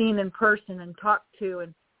seen in person and talked to.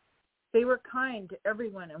 they were kind to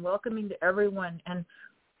everyone and welcoming to everyone. And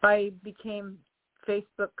I became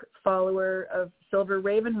Facebook follower of Silver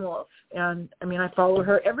Ravenwolf, and I mean, I follow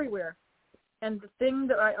her everywhere. And the thing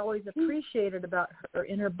that I always appreciated about her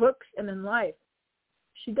in her books and in life,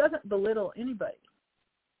 she doesn't belittle anybody.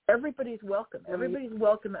 Everybody's welcome. Everybody's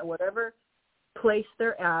welcome at whatever place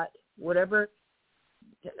they're at, whatever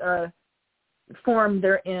form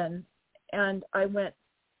they're in. And I went,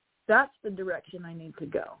 that's the direction I need to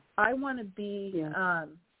go. I want to be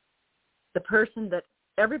the person that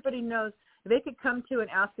everybody knows they could come to and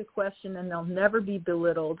ask a question and they'll never be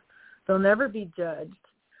belittled. They'll never be judged.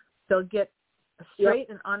 They'll get a straight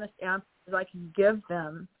and honest answer that I can give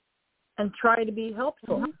them and try to be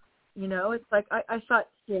helpful. You know, it's like I thought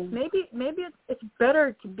maybe it's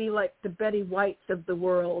better to be like the Betty Whites of the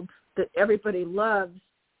world that everybody loves,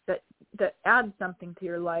 that adds something to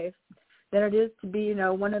your life, than it is to be, you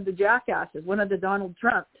know, one of the jackasses, one of the Donald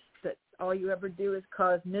Trumps that all you ever do is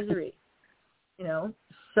cause misery. You know,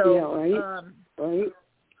 so right.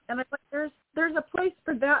 And I think there's a place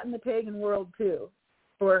for that in the pagan world too,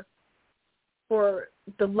 for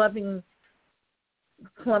the loving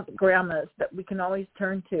plump grandmas that we can always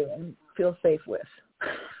turn to and feel safe with,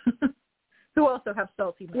 who also have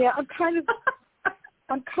salty mouths. Yeah, I'm kind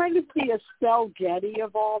of the Estelle Getty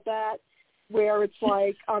of all that, where it's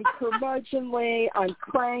like I'm curmudgeonly, I'm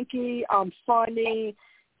cranky, I'm funny,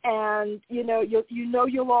 and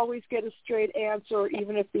you'll always get a straight answer,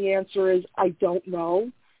 even if the answer is I don't know,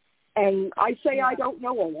 and I say I don't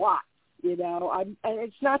know a lot. You know, and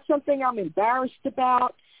it's not something I'm embarrassed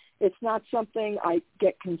about. It's not something I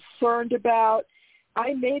get concerned about.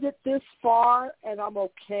 I made it this far, and I'm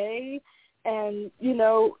okay. And you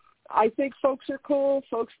know, I think folks are cool.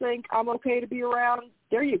 Folks think I'm okay to be around.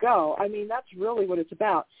 There you go. I mean, that's really what it's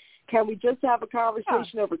about. Can we just have a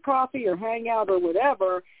conversation over coffee or hang out or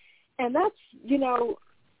whatever? And that's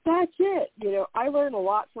it. You know, I learn a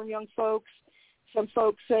lot from young folks. Some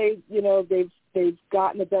folks say, you know, they've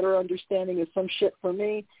gotten a better understanding of some shit from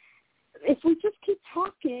me. If we just keep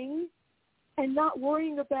talking and not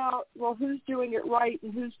worrying about, well, who's doing it right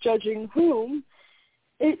and who's judging whom,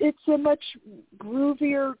 it's a much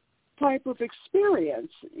groovier type of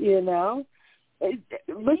experience, you know.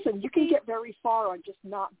 Listen, you can get very far on just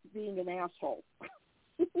not being an asshole.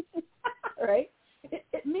 Right?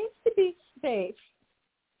 It needs to be safe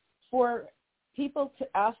for people to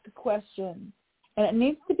ask a question, and it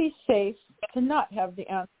needs to be safe to not have the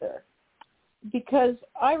answer. Because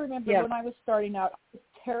I remember when I was starting out, I was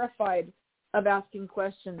terrified of asking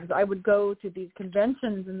questions. I would go to these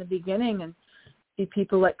conventions in the beginning and see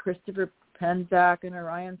people like Christopher Penczak and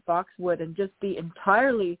Orion Foxwood and just be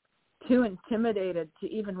entirely too intimidated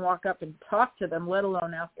to even walk up and talk to them, let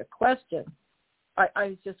alone ask a question.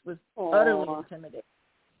 I just was utterly intimidated.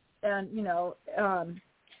 And, you know,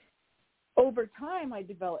 over time I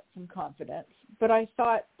developed some confidence, but I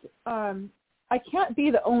thought I can't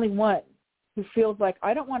be the only one who feels like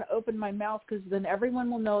I don't want to open my mouth because then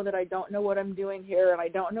everyone will know that I don't know what I'm doing here and I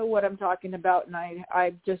don't know what I'm talking about and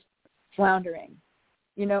I'm just floundering,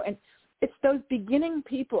 you know. And it's those beginning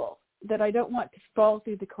people that I don't want to fall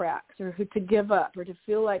through the cracks or to give up or to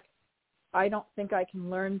feel like I don't think I can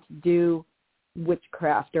learn to do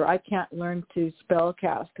witchcraft or I can't learn to spell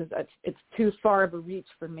cast because it's too far of a reach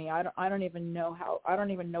for me. I don't even know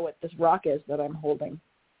what this rock is that I'm holding,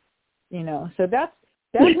 you know. So that's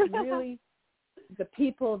really the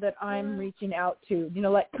people that I'm reaching out to, you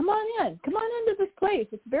know, like, come on into this place.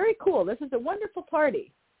 It's very cool. This is a wonderful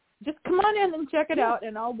party. Just come on in and check it out,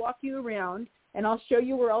 and I'll walk you around, and I'll show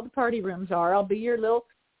you where all the party rooms are. I'll be your little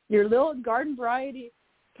garden variety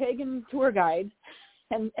pagan tour guide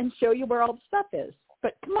and show you where all the stuff is.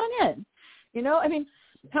 But come on in. You know, I mean,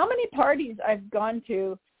 how many parties I've gone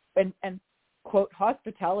to and quote,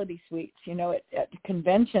 hospitality suites, you know, at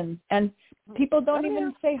conventions, and people don't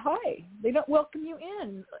even say hi. They don't welcome you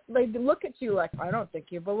in. They look at you like, I don't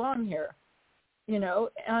think you belong here, you know.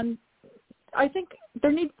 And I think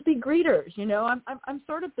there needs to be greeters, you know. I'm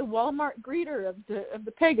sort of the Walmart greeter of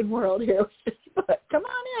the pagan world here. But come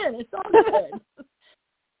on in, it's all good.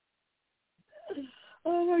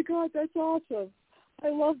 Oh my God, that's awesome. I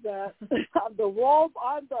love that. I'm the Walmart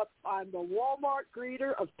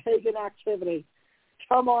greeter of pagan activity.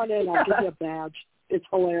 Come on in, I'll give you a badge. It's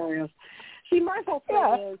hilarious. See, my whole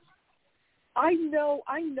thing is, I know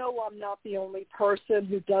I'm not the only person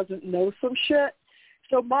who doesn't know some shit.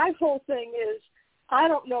 So my whole thing is, I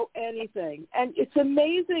don't know anything. And it's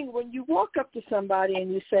amazing when you walk up to somebody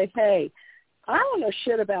and you say, hey, I don't know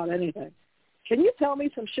shit about anything. Can you tell me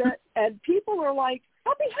some shit? And people are like,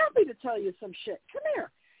 I'll be happy to tell you some shit. Come here.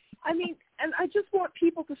 I mean, and I just want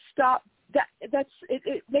people to stop.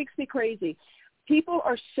 It makes me crazy. People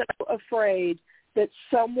are so afraid that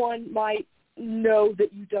someone might know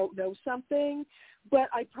that you don't know something, but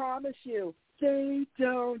I promise you, they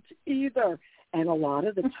don't either. And a lot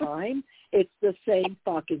of the time, it's the same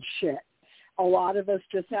fucking shit. A lot of us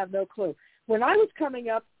just have no clue. When I was coming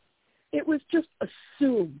up, it was just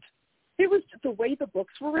assumed. It was the way the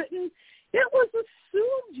books were written. It was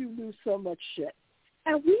assumed you knew so much shit.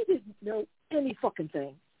 And we didn't know any fucking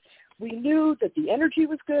thing. We knew that the energy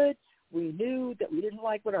was good. We knew that we didn't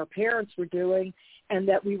like what our parents were doing and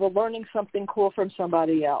that we were learning something cool from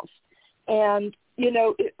somebody else. And, you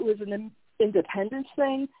know, it was an independence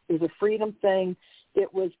thing. It was a freedom thing.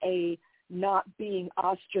 It was a not being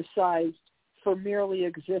ostracized for merely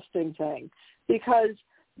existing thing. Because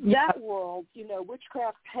that world, you know,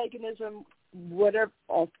 witchcraft, paganism, whatever,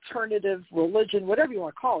 alternative religion, whatever you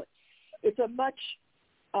want to call it, it's a much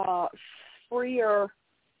freer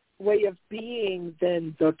way of being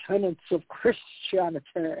than the tenets of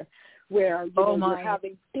Christianity, where you're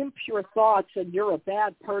having impure thoughts and you're a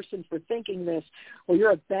bad person for thinking this, or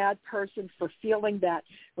you're a bad person for feeling that,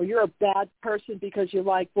 or you're a bad person because you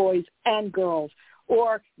like boys and girls,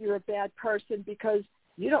 or you're a bad person because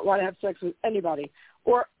you don't want to have sex with anybody,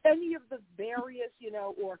 or any of the various,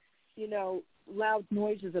 loud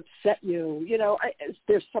noises upset you.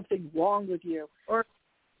 There's something wrong with you. Or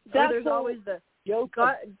there's always the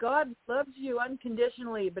God loves you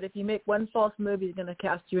unconditionally, but if you make one false move, he's going to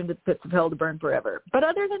cast you into the pits of hell to burn forever. But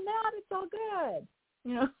other than that, it's all good.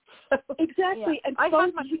 Exactly. Yeah. And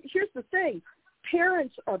here's the thing.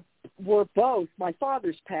 Parents were both, my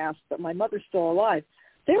father's passed, but my mother's still alive.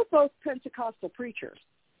 They were both Pentecostal preachers.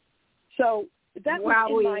 So that was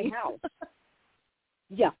in my house.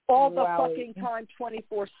 Yeah, all the fucking time,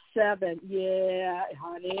 24/7. Yeah,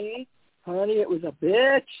 honey, it was a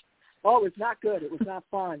bitch. Oh, it was not good. It was not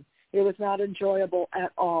fun. It was not enjoyable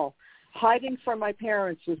at all. Hiding from my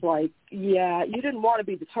parents was like, yeah, you didn't want to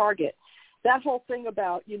be the target. That whole thing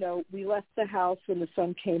about, we left the house when the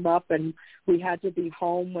sun came up and we had to be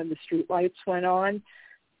home when the street lights went on.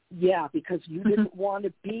 Yeah, because you didn't want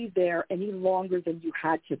to be there any longer than you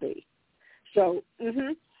had to be. So,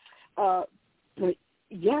 but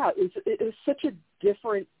yeah, it was such a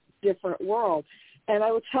different world. And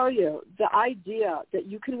I will tell you, the idea that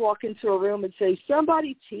you can walk into a room and say,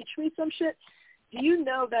 somebody teach me some shit, do you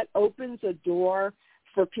know that opens a door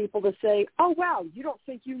for people to say, oh, wow, you don't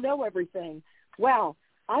think you know everything. Wow,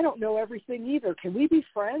 I don't know everything either. Can we be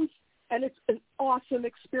friends? And it's an awesome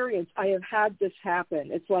experience. I have had this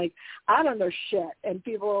happen. It's like, I don't know shit. And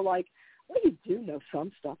people are like, well, you do know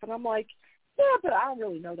some stuff. And I'm like, yeah, but I don't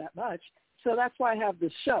really know that much. So that's why I have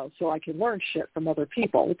this show, so I can learn shit from other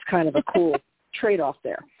people. It's kind of a cool trade-off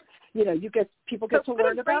there. People get to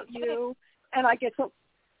learn about you, and I get to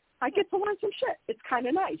learn some shit. It's kind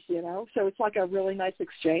of nice, So it's like a really nice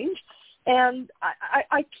exchange. And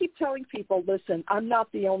I keep telling people, listen, I'm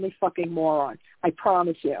not the only fucking moron. I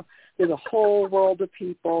promise you. There's a whole world of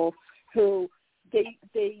people who they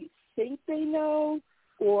think they know,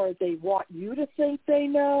 or they want you to think they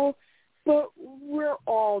know, but we're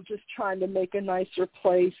all just trying to make a nicer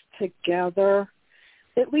place together.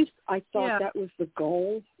 At least I thought that was the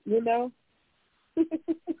goal, Yeah,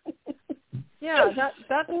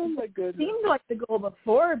 that oh my goodness, seemed like the goal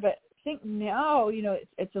before, but I think now,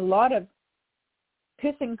 it's a lot of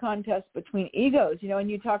pissing contests between egos,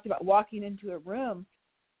 and you talked about walking into a room.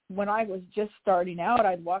 When I was just starting out,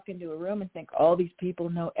 I'd walk into a room and think, all these people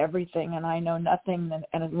know everything and I know nothing,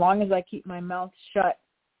 and as long as I keep my mouth shut,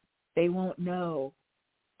 they won't know.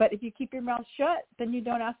 But if you keep your mouth shut, then you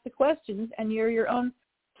don't ask the questions, and you're your own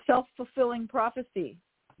self-fulfilling prophecy.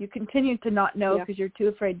 You continue to not know because you're too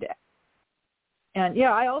afraid to ask. And,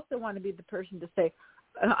 I also want to be the person to say,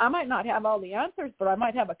 I might not have all the answers, but I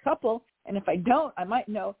might have a couple, and if I don't, I might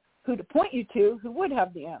know who to point you to who would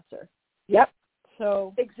have the answer. Yep.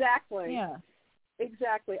 So exactly. Yeah.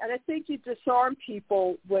 Exactly. And I think you disarm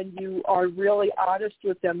people when you are really honest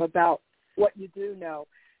with them about what you do know.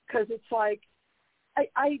 Because it's like,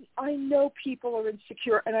 I know people are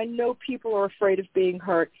insecure, and I know people are afraid of being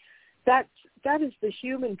hurt. That is the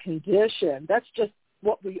human condition. That's just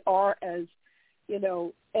what we are as,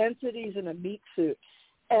 entities in a meat suit.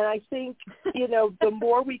 And I think, the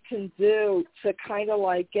more we can do to kind of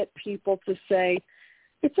like get people to say,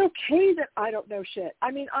 it's okay that I don't know shit.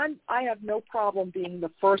 I mean, I have no problem being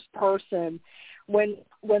the first person when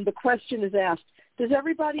the question is asked, does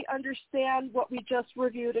everybody understand what we just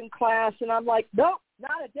reviewed in class? And I'm like, nope,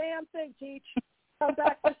 not a damn thing, teach. Come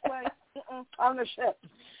back this way. I don't know shit.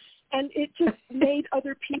 And it just made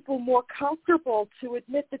other people more comfortable to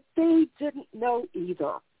admit that they didn't know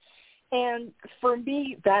either. And for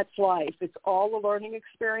me, that's life. It's all a learning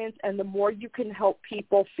experience. And the more you can help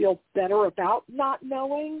people feel better about not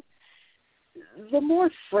knowing, the more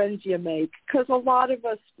friends you make. Because a lot of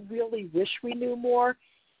us really wish we knew more,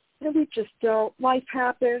 and we just don't. Life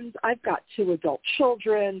happens. I've got 2 adult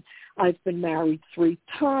children. I've been married 3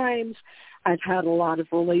 times. I've had a lot of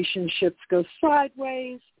relationships go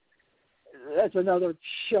sideways. That's another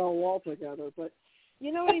show altogether, but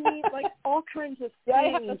you know what I mean? Like all kinds of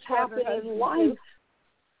things happen in life.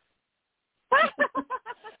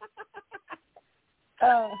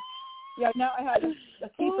 Now I had a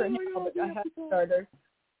keeper now, but I had a starter.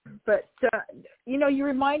 But, you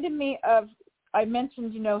reminded me of, I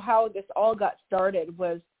mentioned, how this all got started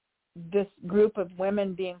was this group of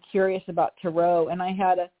women being curious about tarot, and I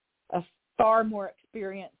had a far more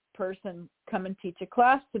experienced person come and teach a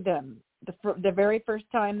class to them the very first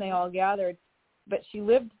time they all gathered, but she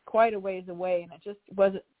lived quite a ways away, and it just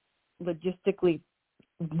wasn't logistically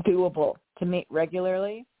doable to meet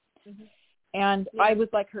regularly. Mm-hmm. And I was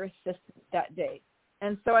like her assistant that day.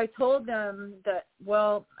 And so I told them that,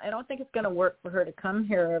 well, I don't think it's going to work for her to come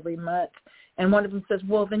here every month. And one of them says,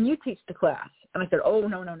 well, then you teach the class. And I said, oh,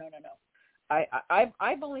 no.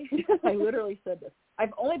 I've only, I literally said this,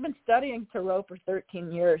 I've only been studying tarot for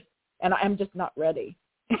 13 years, and I'm just not ready.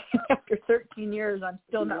 After 13 years, I'm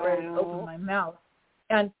still not ready to open my mouth.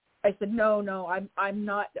 And I said, no, I'm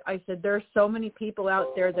not. I said, there are so many people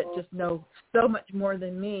out there that just know so much more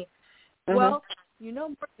than me. Uh-huh. Well, you know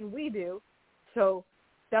more than we do, so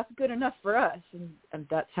that's good enough for us. And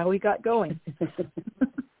that's how we got going.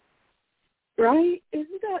 Right?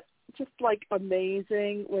 Isn't that just like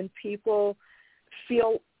amazing when people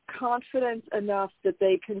feel confident enough that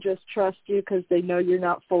they can just trust you because they know you're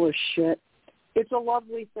not full of shit? It's a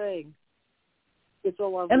lovely thing.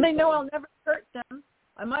 And they know I'll never hurt them.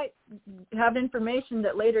 I might have information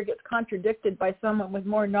that later gets contradicted by someone with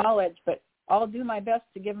more knowledge, but I'll do my best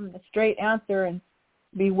to give them the straight answer and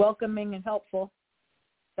be welcoming and helpful.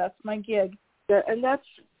 That's my gig. And that's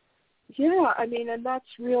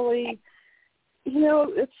really,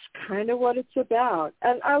 it's kind of what it's about.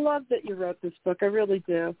 And I love that you wrote this book. I really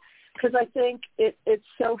do. Because I think it's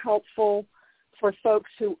so helpful for folks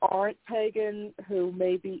who aren't pagan, who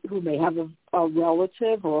may have a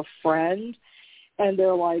relative or a friend, and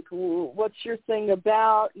they're like, well, what's your thing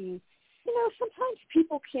about? And, sometimes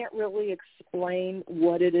people can't really explain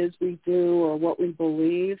what it is we do or what we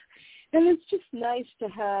believe. And it's just nice to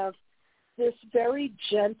have this very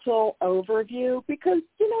gentle overview because,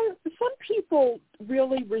 some people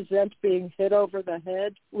really resent being hit over the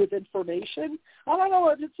head with information. I don't know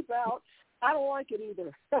what it's about. I don't like it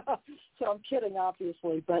either. So I'm kidding,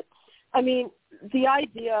 obviously. But, the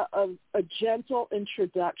idea of a gentle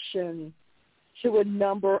introduction to a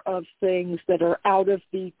number of things that are out of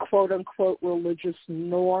the quote-unquote religious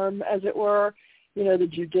norm, as it were, the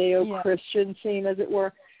Judeo-Christian scene, as it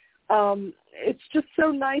were. It's just so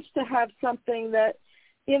nice to have something that,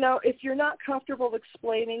 if you're not comfortable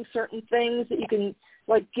explaining certain things, that you can,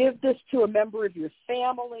 give this to a member of your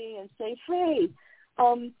family and say, hey,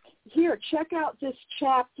 here, check out this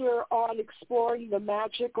chapter on exploring the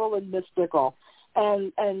magical and mystical.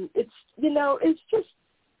 And it's, it's just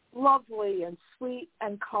lovely and sweet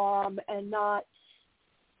and calm and not,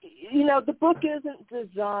 the book isn't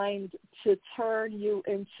designed to turn you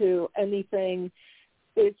into anything.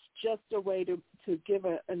 It's just a way to give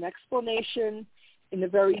an explanation in a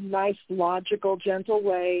very nice, logical, gentle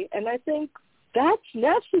way. And I think that's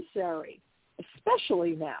necessary,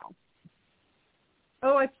 especially now.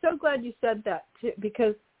 Oh, I'm so glad you said that, too,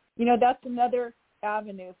 because, that's another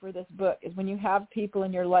avenue for this book is when you have people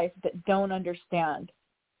in your life that don't understand.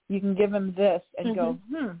 You can give them this and go,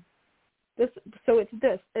 this. So it's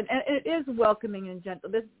this. And it is welcoming and gentle.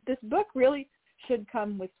 This book really should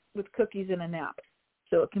come with cookies and a nap.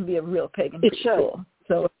 So it can be a real pagan school.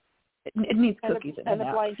 So it needs cookies and a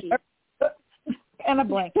blankie. And a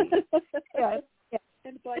blankie. Yeah.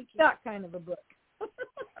 And a blankie. That kind of a book.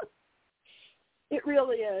 It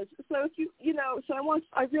really is. So if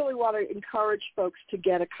I really want to encourage folks to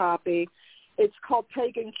get a copy. It's called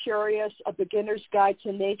Pagan Curious, A Beginner's Guide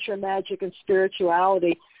to Nature, Magic, and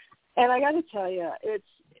Spirituality. And I got to tell you,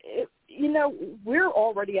 we're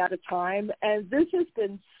already out of time, and this has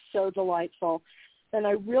been so delightful. And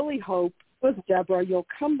I really hope, with Debra, you'll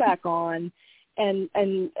come back on and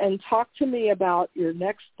talk to me about your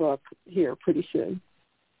next book here pretty soon.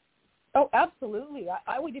 Oh, absolutely.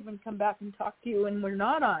 I would even come back and talk to you when we're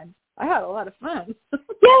not on. I had a lot of fun.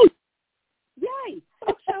 Yay!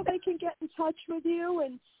 That's how they can get in touch with you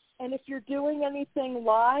And if you're doing anything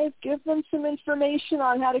live, give them some information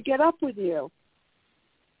on how to get up with you.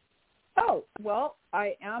 Oh, well,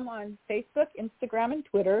 I am on Facebook, Instagram, and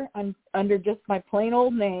Twitter under just my plain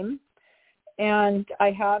old name. And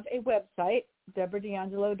I have a website,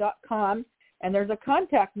 DebraDeAngelo.com, and there's a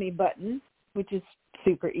contact me button, which is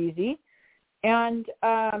super easy. And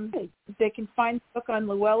they can find the book on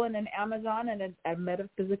Llewellyn and Amazon and a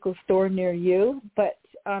metaphysical store near you. But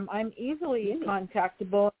I'm easily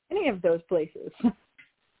contactable in any of those places.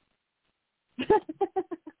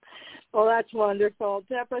 Well, that's wonderful.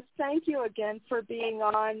 Debra, thank you again for being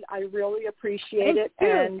on. I really appreciate it.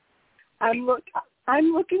 And I'm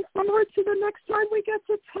looking forward to the next time we get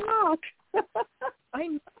to talk. I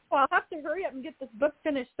know. I'll have to hurry up and get this book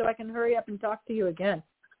finished so I can hurry up and talk to you again.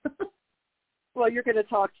 Well, you're going to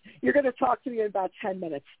talk to me in about 10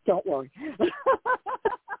 minutes. Don't worry.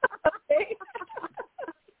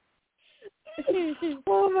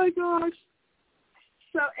 Oh, my gosh.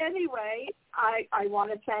 So anyway, I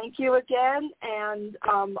want to thank you again, and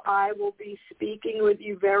I will be speaking with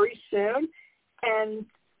you very soon. And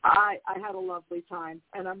I had a lovely time,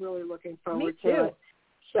 and I'm really looking forward to it.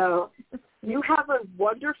 So you have a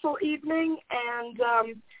wonderful evening,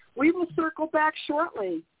 and we will circle back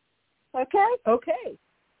shortly. Okay? Okay.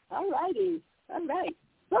 All righty. All right.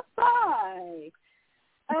 Bye-bye.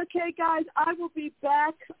 Okay, guys, I will be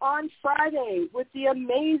back on Friday with the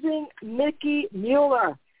amazing Mickey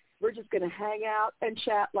Mueller. We're just going to hang out and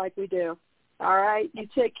chat like we do. All right? You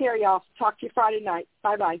take care, y'all. Talk to you Friday night.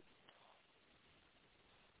 Bye-bye.